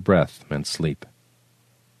slurred breath meant sleep.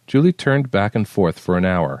 Julie turned back and forth for an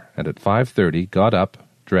hour, and at 5:30 got up,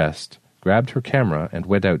 dressed, grabbed her camera, and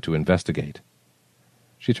went out to investigate.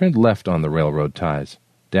 She turned left on the railroad ties,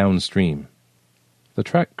 downstream. The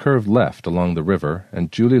track curved left along the river, and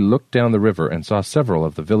Julie looked down the river and saw several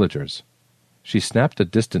of the villagers. She snapped a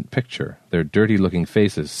distant picture, their dirty-looking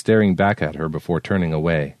faces staring back at her before turning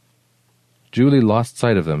away. Julie lost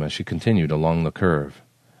sight of them as she continued along the curve.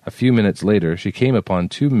 A few minutes later she came upon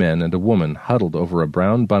 2 men and a woman huddled over a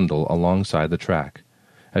brown bundle alongside the track.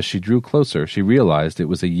 As she drew closer, she realized it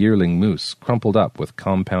was a yearling moose, crumpled up with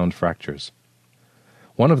compound fractures.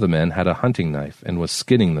 One of the men had a hunting knife and was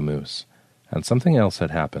skinning the moose, and something else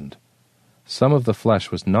had happened. Some of the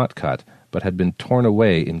flesh was not cut, but had been torn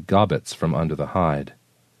away in gobbets from under the hide.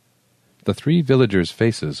 The 3 villagers'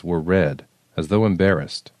 faces were red, as though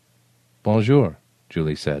embarrassed. "Bonjour,"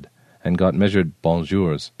 Julie said, and got measured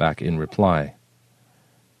bonjours back in reply.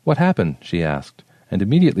 "What happened?" she asked, and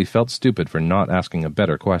immediately felt stupid for not asking a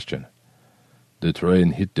better question. "The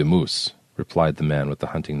train hit the moose," replied the man with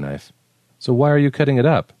the hunting knife. "So why are you cutting it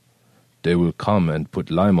up?" "They will come and put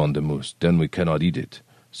lime on the moose, then we cannot eat it.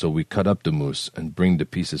 So we cut up the moose and bring the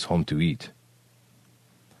pieces home to eat."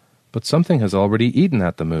 "But something has already eaten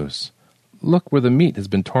at the moose. Look where the meat has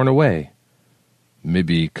been torn away."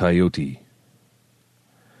 "Maybe coyote."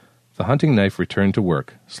 The hunting knife returned to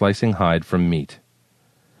work, slicing hide from meat.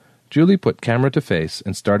 Julie put camera to face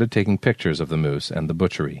and started taking pictures of the moose and the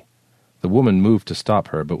butchery. The woman moved to stop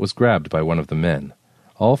her, but was grabbed by one of the men.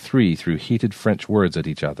 All 3 threw heated French words at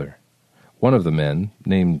each other. One of the men,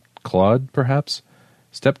 named Claude, perhaps,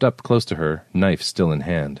 stepped up close to her, knife still in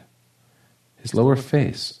hand. "His lower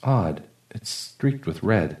face, odd. It's streaked with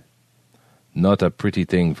red." "Not a pretty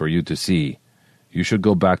thing for you to see. You should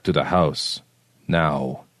go back to the house.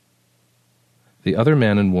 Now." The other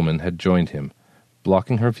man and woman had joined him,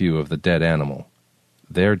 blocking her view of the dead animal.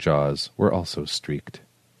 Their jaws were also streaked.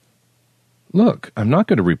 "Look, I'm not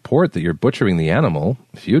going to report that you're butchering the animal.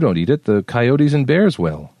 If you don't eat it, the coyotes and bears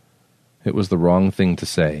will." It was the wrong thing to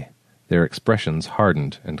say. Their expressions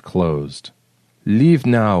hardened and closed. "Leave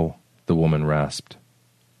now," the woman rasped.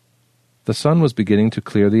 The sun was beginning to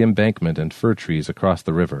clear the embankment and fir trees across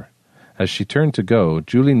the river. As she turned to go,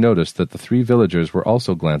 Julie noticed that the 3 villagers were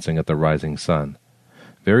also glancing at the rising sun.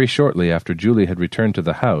 Very shortly after Julie had returned to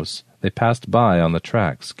the house, they passed by on the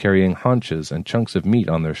tracks, carrying haunches and chunks of meat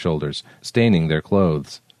on their shoulders, staining their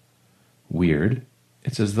clothes. Weird.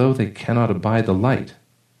 It's as though they cannot abide the light.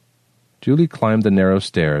 Julie climbed the narrow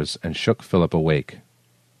stairs and shook Philip awake.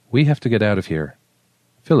 "We have to get out of here."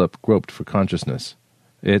 Philip groped for consciousness.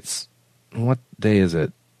 "It's... what day is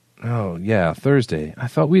it? Oh, yeah, Thursday. I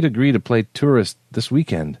thought we'd agree to play tourist this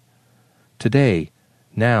weekend." "Today.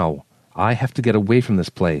 Now. I have to get away from this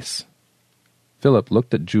place." Philip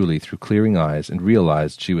looked at Julie through clearing eyes and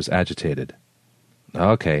realized she was agitated.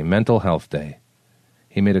 "Okay, mental health day."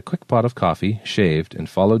 He made a quick pot of coffee, shaved, and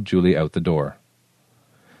followed Julie out the door.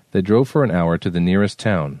 They drove for an hour to the nearest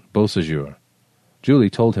town, Beausejour. Julie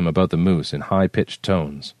told him about the moose in high-pitched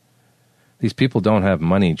tones. "These people don't have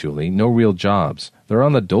money, Julie, no real jobs. They're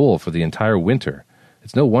on the dole for the entire winter.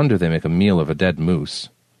 It's no wonder they make a meal of a dead moose."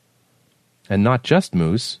 "And not just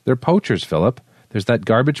moose. They're poachers, Philip. There's that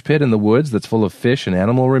garbage pit in the woods that's full of fish and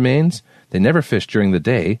animal remains. They never fish during the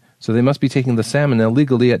day, so they must be taking the salmon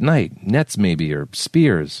illegally at night, nets maybe, or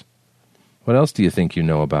spears. What else do you think you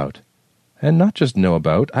know about? And not just know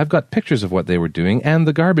about, I've got pictures of what they were doing and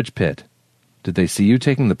the garbage pit." "Did they see you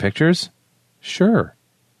taking the pictures?" "Sure."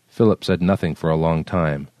 Philip said nothing for a long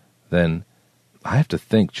time. Then, "I have to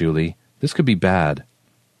think, Julie. This could be bad."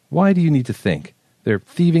 "Why do you need to think? They're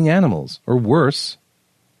thieving animals, or worse."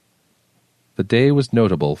 The day was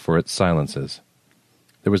notable for its silences.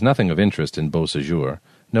 There was nothing of interest in Beausejour,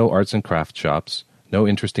 no arts and crafts shops, no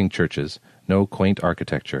interesting churches, no quaint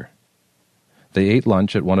architecture. They ate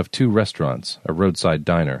lunch at one of 2 restaurants, a roadside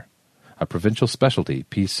diner. A provincial specialty,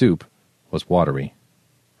 pea soup, was watery.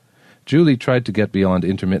 Julie tried to get beyond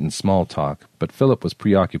intermittent small talk, but Philip was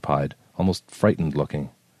preoccupied, almost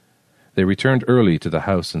frightened-looking. They returned early to the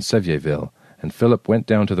house in Sevierville, and Philip went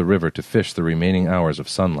down to the river to fish the remaining hours of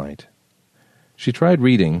sunlight. She tried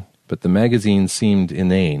reading, but the magazine seemed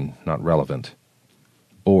inane, not relevant.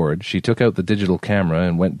 Bored, she took out the digital camera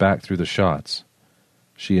and went back through the shots.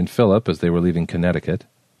 She and Philip as they were leaving Connecticut,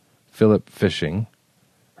 Philip fishing,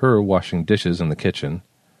 her washing dishes in the kitchen,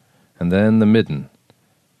 and then the midden.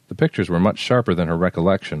 The pictures were much sharper than her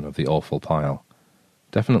recollection of the awful pile.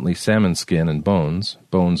 Definitely salmon skin and bones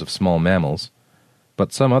of small mammals,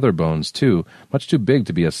 but some other bones too, much too big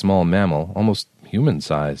to be a small mammal, almost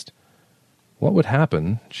human-sized. What would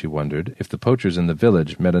happen, she wondered, if the poachers in the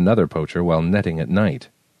village met another poacher while netting at night?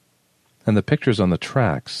 And the pictures on the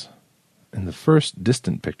tracks. In the first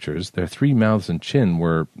distant pictures, their 3 mouths and chin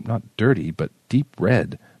were not dirty, but deep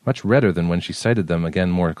red, much redder than when she sighted them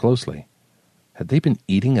again more closely. Had they been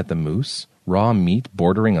eating at the moose, raw meat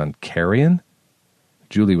bordering on carrion?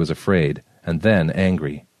 Julie was afraid, and then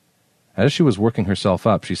angry. As she was working herself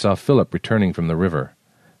up, she saw Philip returning from the river.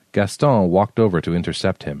 Gaston walked over to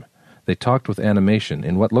intercept him. They talked with animation,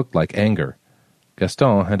 in what looked like anger.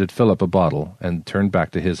 Gaston handed Philip a bottle and turned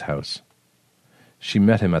back to his house. She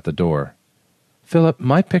met him at the door. "Philip,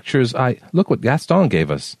 my pictures, look what Gaston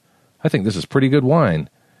gave us. I think this is pretty good wine.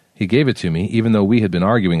 He gave it to me, even though we had been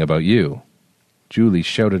arguing about you." Julie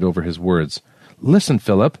shouted over his words, "Listen,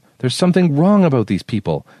 Philip, there's something wrong about these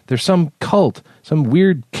people. There's some cult, some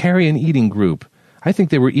weird carrion-eating group. I think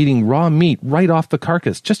they were eating raw meat right off the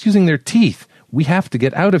carcass, just using their teeth. We have to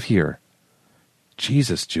get out of here."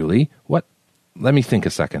 "Jesus, Julie, what? Let me think a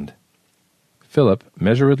second." Philip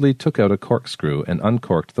measuredly took out a corkscrew and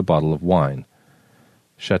uncorked the bottle of wine.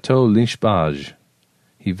 Chateau Linchebage.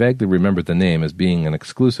 He vaguely remembered the name as being an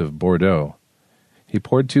exclusive Bordeaux. He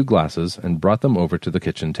poured 2 glasses and brought them over to the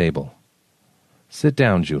kitchen table. "Sit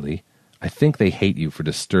down, Julie. I think they hate you for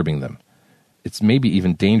disturbing them. It's maybe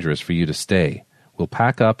even dangerous for you to stay. We'll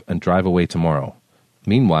pack up and drive away tomorrow.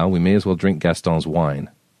 Meanwhile, we may as well drink Gaston's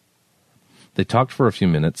wine." They talked for a few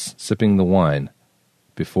minutes, sipping the wine,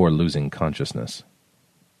 before losing consciousness.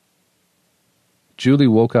 Julie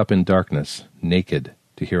woke up in darkness, naked,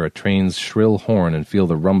 to hear a train's shrill horn and feel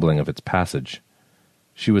the rumbling of its passage.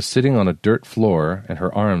 She was sitting on a dirt floor, and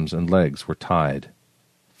her arms and legs were tied.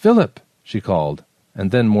 "Philip!" she called,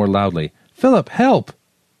 and then more loudly, "Philip, help!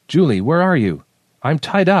 Julie, where are you? I'm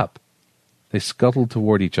tied up." They scuttled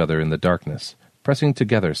toward each other in the darkness, pressing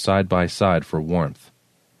together side by side for warmth.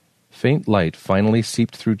 Faint light finally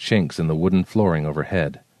seeped through chinks in the wooden flooring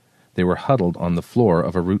overhead. They were huddled on the floor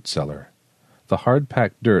of a root cellar. The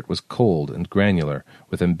hard-packed dirt was cold and granular,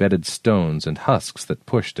 with embedded stones and husks that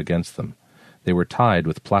pushed against them. They were tied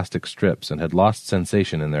with plastic strips and had lost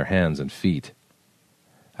sensation in their hands and feet.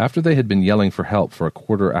 After they had been yelling for help for a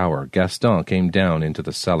quarter-hour, Gaston came down into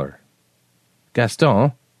the cellar.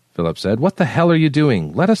 "Gaston," Philip said, "what the hell are you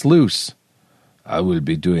doing? Let us loose." "I will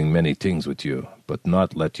be doing many things with you, but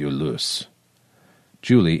not let you loose."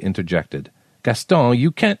 Julie interjected. "Gaston,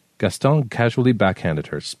 you can't—" Gaston casually backhanded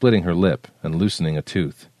her, splitting her lip and loosening a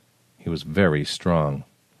tooth. He was very strong.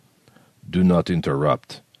 "Do not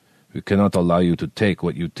interrupt. We cannot allow you to take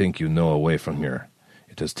what you think you know away from here.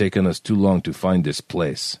 It has taken us too long to find this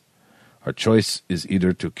place. Our choice is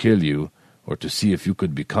either to kill you or to see if you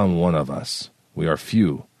could become one of us. We are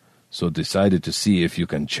few, so decided to see if you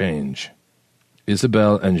can change.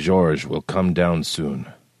 Isabelle and Georges will come down soon.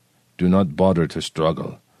 Do not bother to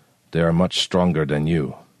struggle. They are much stronger than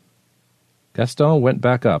you." Gaston went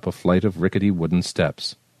back up a flight of rickety wooden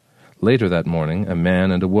steps. Later that morning, a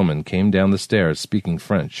man and a woman came down the stairs speaking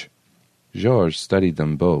French. Georges studied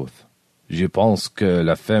them both. "Je pense que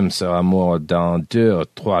la femme sera morte dans 2 ou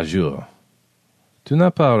 3 jours." "Tu n'as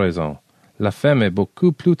pas raison. La femme est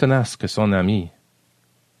beaucoup plus tenace que son amie."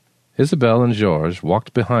 Isabelle and Georges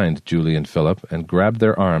walked behind Julie and Philip and grabbed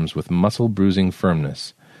their arms with muscle-bruising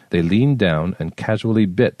firmness. They leaned down and casually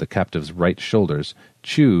bit the captive's right shoulders,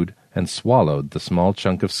 chewed and swallowed the small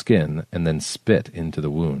chunk of skin, and then spit into the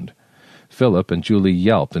wound. Philip and Julie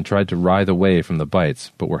yelped and tried to writhe away from the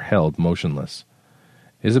bites, but were held motionless.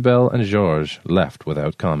 Isabelle and Georges left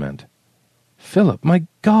without comment. "Philip, my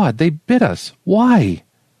God, they bit us! Why?"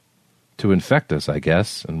 "To infect us, I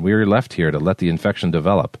guess, and we're left here to let the infection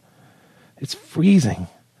develop." "It's freezing.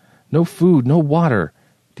 No food, no water.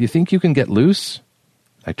 Do you think you can get loose?"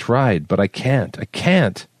 "I tried, but I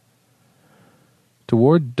can't.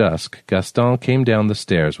 Toward dusk, Gaston came down the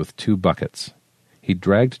stairs with 2 buckets. He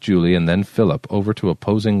dragged Julie and then Philip over to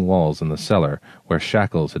opposing walls in the cellar where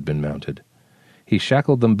shackles had been mounted. He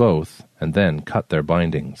shackled them both and then cut their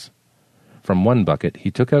bindings. From one bucket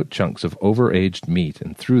he took out chunks of over-aged meat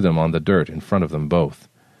and threw them on the dirt in front of them both.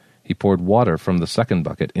 He poured water from the second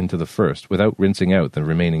bucket into the first without rinsing out the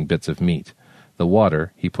remaining bits of meat. The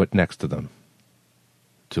water he put next to them.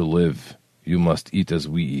 "To live, you must eat as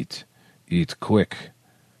we eat. Eat quick,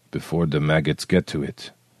 before the maggots get to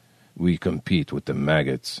it. We compete with the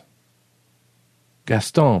maggots."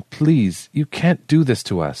 Gaston, please, you can't do this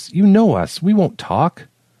to us. You know us. We won't talk.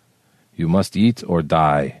 You must eat or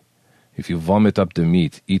die. If you vomit up the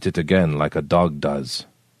meat, eat it again like a dog does.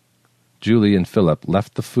 Julie and Philip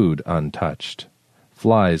left the food untouched.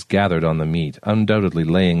 Flies gathered on the meat, undoubtedly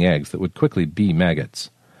laying eggs that would quickly be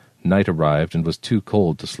maggots. Night arrived and was too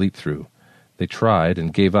cold to sleep through. They tried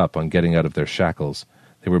and gave up on getting out of their shackles.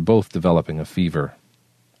 They were both developing a fever.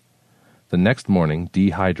 The next morning,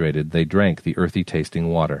 dehydrated, they drank the earthy-tasting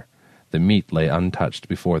water. The meat lay untouched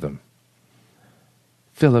before them.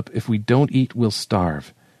 Philip, if we don't eat, we'll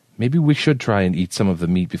starve. Maybe we should try and eat some of the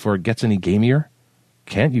meat before it gets any gamier.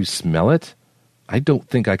 Can't you smell it? I don't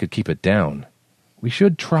think I could keep it down. We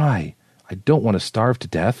should try. I don't want to starve to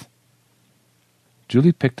death.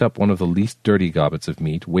 Julie picked up one of the least dirty gobbets of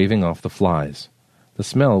meat, waving off the flies. The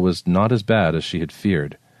smell was not as bad as she had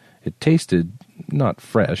feared. It tasted, not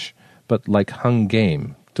fresh, but like hung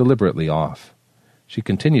game, deliberately off. She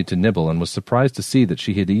continued to nibble and was surprised to see that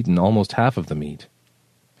she had eaten almost half of the meat.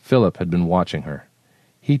 Philip had been watching her.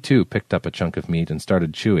 He too picked up a chunk of meat and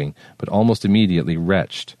started chewing, but almost immediately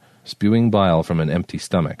retched, spewing bile from an empty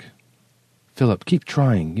stomach. Philip, keep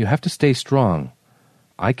trying. You have to stay strong.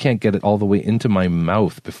 I can't get it all the way into my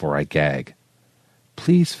mouth before I gag.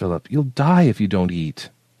 Please, Philip, you'll die if you don't eat.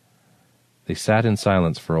 They sat in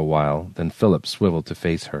silence for a while, then Philip swiveled to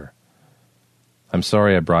face her. I'm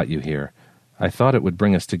sorry I brought you here. I thought it would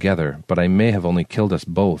bring us together, but I may have only killed us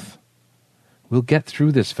both. We'll get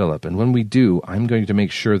through this, Philip, and when we do, I'm going to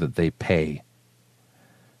make sure that they pay.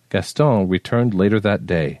 Gaston returned later that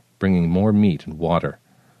day, bringing more meat and water.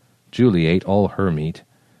 Julie ate all her meat.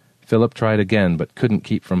 Philip tried again, but couldn't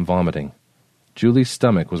keep from vomiting. Julie's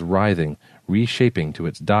stomach was writhing, reshaping to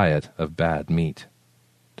its diet of bad meat.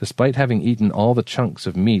 Despite having eaten all the chunks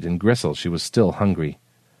of meat and gristle, she was still hungry.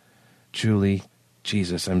 Julie,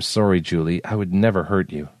 Jesus, I'm sorry, Julie. I would never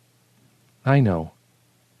hurt you. I know.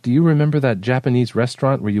 Do you remember that Japanese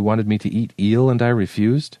restaurant where you wanted me to eat eel and I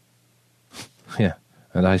refused? Yeah,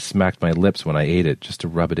 and I smacked my lips when I ate it just to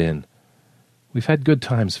rub it in. We've had good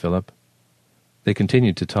times, Philip. They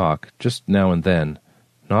continued to talk, just now and then,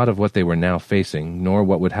 not of what they were now facing, nor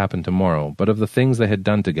what would happen tomorrow, but of the things they had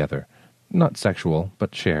done together, not sexual,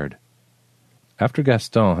 but shared. After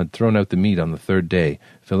Gaston had thrown out the meat on the third day,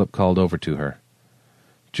 Philip called over to her.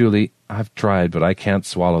 Julie, I've tried, but I can't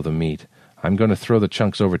swallow the meat. I'm going to throw the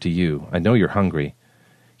chunks over to you. I know you're hungry.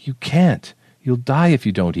 You can't. You'll die if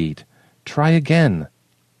you don't eat. Try again.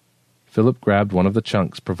 Philip grabbed one of the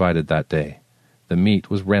chunks provided that day. The meat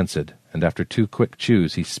was rancid, and after 2 quick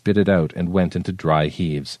chews he spit it out and went into dry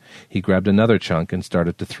heaves. He grabbed another chunk and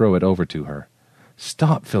started to throw it over to her.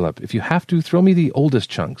 Stop, Philip. If you have to, throw me the oldest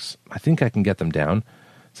chunks. I think I can get them down.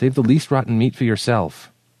 Save the least rotten meat for yourself.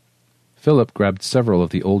 Philip grabbed several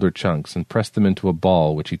of the older chunks and pressed them into a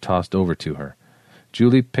ball which he tossed over to her.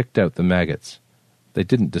 Julie picked out the maggots. They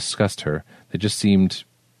didn't disgust her. They just seemed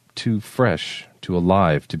too fresh, too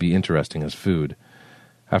alive to be interesting as food.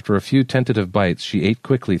 After a few tentative bites, she ate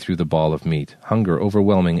quickly through the ball of meat, hunger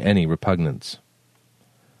overwhelming any repugnance.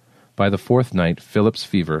 By the 4th night, Philip's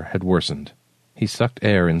fever had worsened. He sucked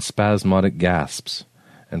air in spasmodic gasps,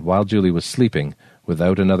 and while Julie was sleeping,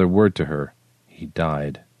 without another word to her, he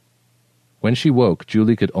died. When she woke,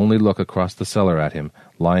 Julie could only look across the cellar at him,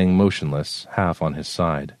 lying motionless, half on his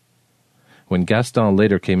side. When Gaston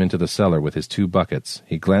later came into the cellar with his 2 buckets,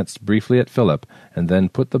 he glanced briefly at Philip and then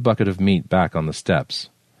put the bucket of meat back on the steps.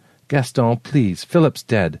 Gaston, please, Philip's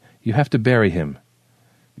dead. You have to bury him.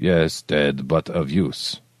 Yes, dead, but of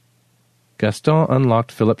use. Gaston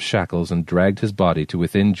unlocked Philip's shackles and dragged his body to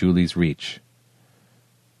within Julie's reach.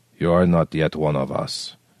 You are not yet one of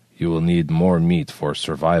us. You will need more meat for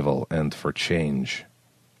survival and for change.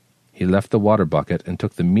 He left the water bucket and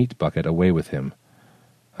took the meat bucket away with him.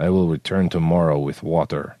 I will return tomorrow with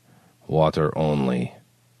water. Water only.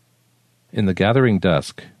 In the gathering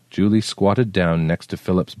dusk, Julie squatted down next to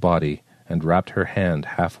Philip's body and wrapped her hand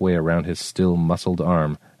halfway around his still muscled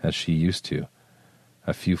arm as she used to.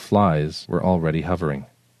 A few flies were already hovering.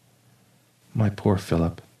 My poor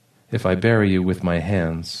Philip. If I bury you with my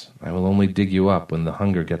hands, I will only dig you up when the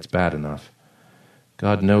hunger gets bad enough.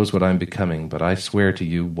 God knows what I'm becoming, but I swear to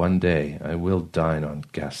you one day I will dine on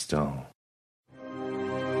Gaston.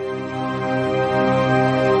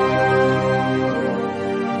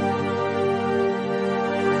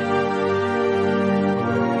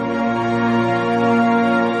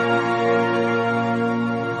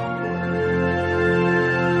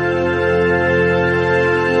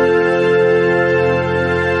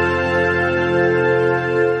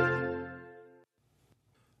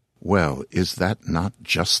 Well, is that not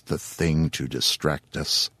just the thing to distract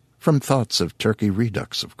us? From thoughts of turkey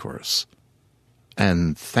redux, of course.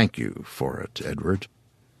 And thank you for it, Edward.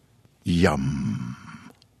 Yum.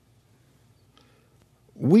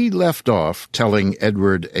 We left off telling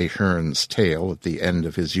Edward Ahern's tale at the end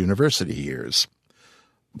of his university years.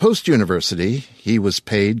 Post-university, he was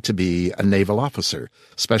paid to be a naval officer,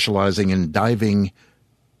 specializing in diving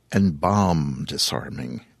and bomb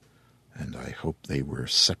disarming. And I hope they were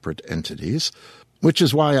separate entities, which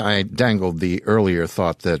is why I dangled the earlier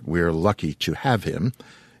thought that we're lucky to have him.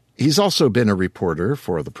 He's also been a reporter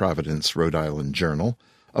for the Providence, Rhode Island Journal,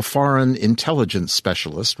 a foreign intelligence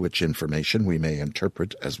specialist, which information we may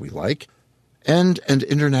interpret as we like, and an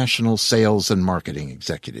international sales and marketing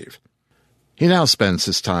executive. He now spends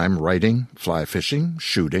his time writing, fly fishing,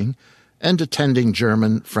 shooting, and attending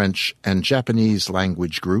German, French, and Japanese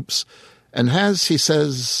language groups, and has, he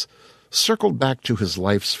says, circled back to his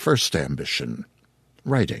life's first ambition,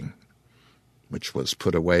 writing, which was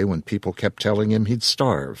put away when people kept telling him he'd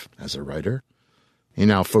starve as a writer. He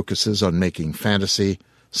now focuses on making fantasy,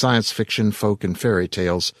 science fiction, folk, and fairy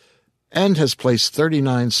tales, and has placed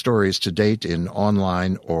 39 stories to date in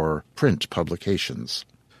online or print publications.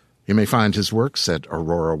 You may find his works at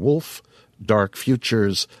Aurora Wolf, Dark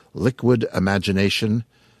Futures, Liquid Imagination,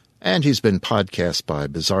 and he's been podcast by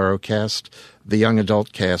BizarroCast, the Young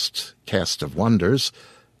Adult Cast, Cast of Wonders,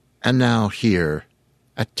 and now here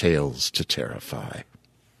at Tales to Terrify.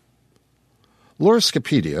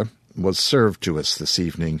 Loroscopedia was served to us this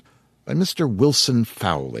evening by Mr. Wilson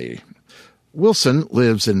Fowley. Wilson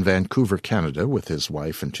lives in Vancouver, Canada, with his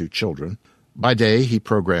wife and 2 children. By day, he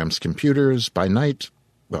programs computers. By night,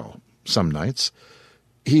 well, some nights,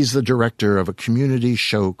 he's the director of a community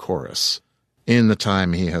show chorus. In the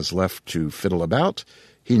time he has left to fiddle about,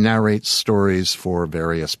 he narrates stories for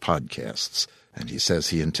various podcasts, and he says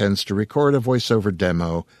he intends to record a voiceover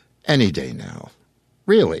demo any day now.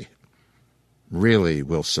 Really? Really,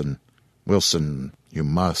 Wilson. Wilson, you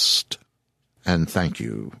must. And thank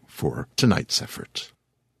you for tonight's effort.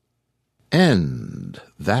 And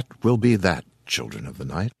that will be that, children of the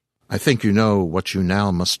night. I think you know what you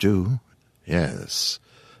now must do. Yes,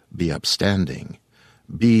 be upstanding.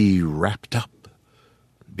 Be wrapped up.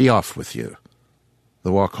 Be off with you.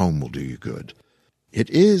 The walk home will do you good. It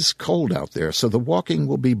is cold out there, so the walking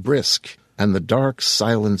will be brisk, and the dark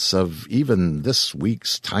silence of even this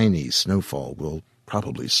week's tiny snowfall will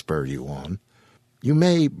probably spur you on. You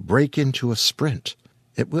may break into a sprint.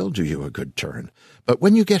 It will do you a good turn. But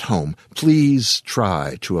when you get home, please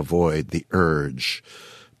try to avoid the urge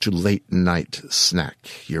to late-night snack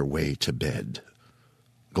your way to bed.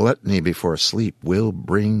 Gluttony before sleep will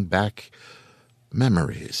bring back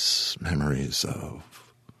memories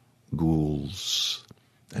of ghouls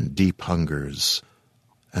and deep hungers,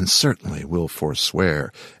 and certainly will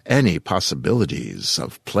forswear any possibilities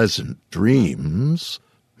of pleasant dreams.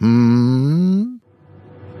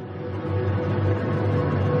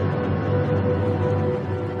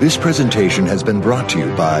 This presentation has been brought to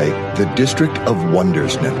you by the District of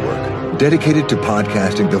Wonders Network, dedicated to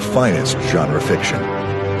podcasting the finest genre fiction.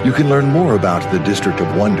 You can learn more about the District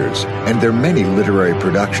of Wonders and their many literary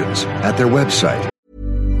productions at their website.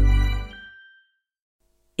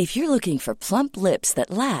 If you're looking for plump lips that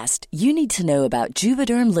last, you need to know about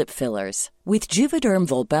Juvederm lip fillers. With Juvederm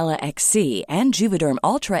Volbella XC and Juvederm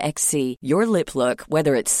Ultra XC, your lip look,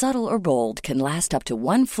 whether it's subtle or bold, can last up to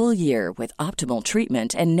 1 full year with optimal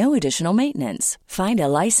treatment and no additional maintenance. Find a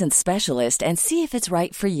licensed specialist and see if it's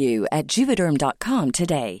right for you at Juvederm.com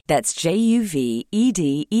today. That's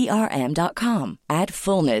JUVEDERM.com. Add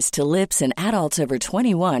fullness to lips in adults over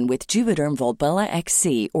 21 with Juvederm Volbella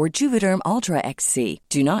XC or Juvederm Ultra XC.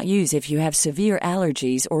 Do not use if you have severe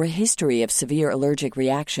allergies or a history of severe allergic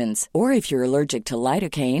reactions, or if you're allergic to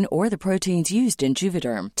lidocaine or the proteins used in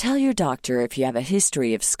Juvederm. Tell your doctor if you have a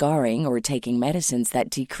history of scarring or taking medicines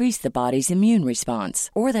that decrease the body's immune response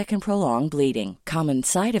or that can prolong bleeding. Common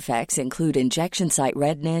side effects include injection site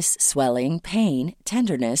redness, swelling, pain,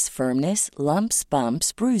 tenderness, firmness, lumps,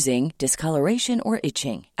 bumps, bruising, discoloration, or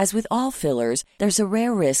itching. As with all fillers, there's a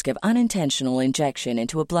rare risk of unintentional injection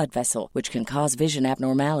into a blood vessel, which can cause vision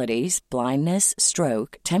abnormalities, blindness,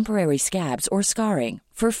 stroke, temporary scabs, or scarring.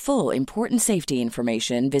 For full, important safety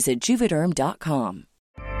information, visit Juvederm.com.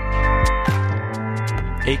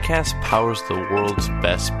 Acast powers the world's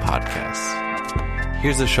best podcasts.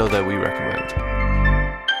 Here's a show that we recommend.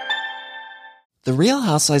 The Real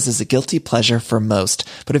Housewives is a guilty pleasure for most,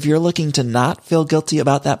 but if you're looking to not feel guilty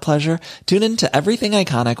about that pleasure, tune in to Everything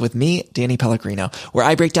Iconic with me, Danny Pellegrino, where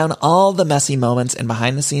I break down all the messy moments and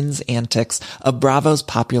behind-the-scenes antics of Bravo's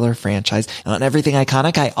popular franchise. And on Everything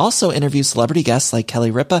Iconic, I also interview celebrity guests like Kelly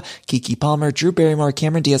Ripa, Keke Palmer, Drew Barrymore,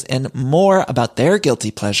 Cameron Diaz, and more about their guilty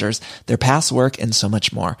pleasures, their past work, and so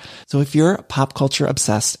much more. So if you're pop culture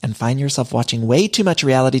obsessed and find yourself watching way too much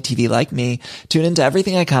reality TV like me, tune in to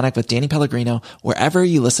Everything Iconic with Danny Pellegrino, wherever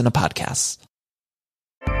you listen to podcasts.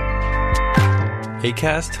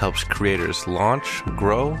 Acast helps creators launch,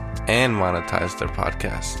 grow, and monetize their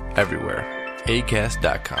podcasts everywhere.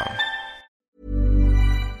 Acast.com.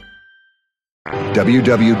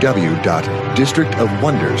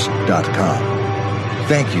 www.districtofwonders.com.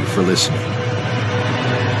 Thank you for listening.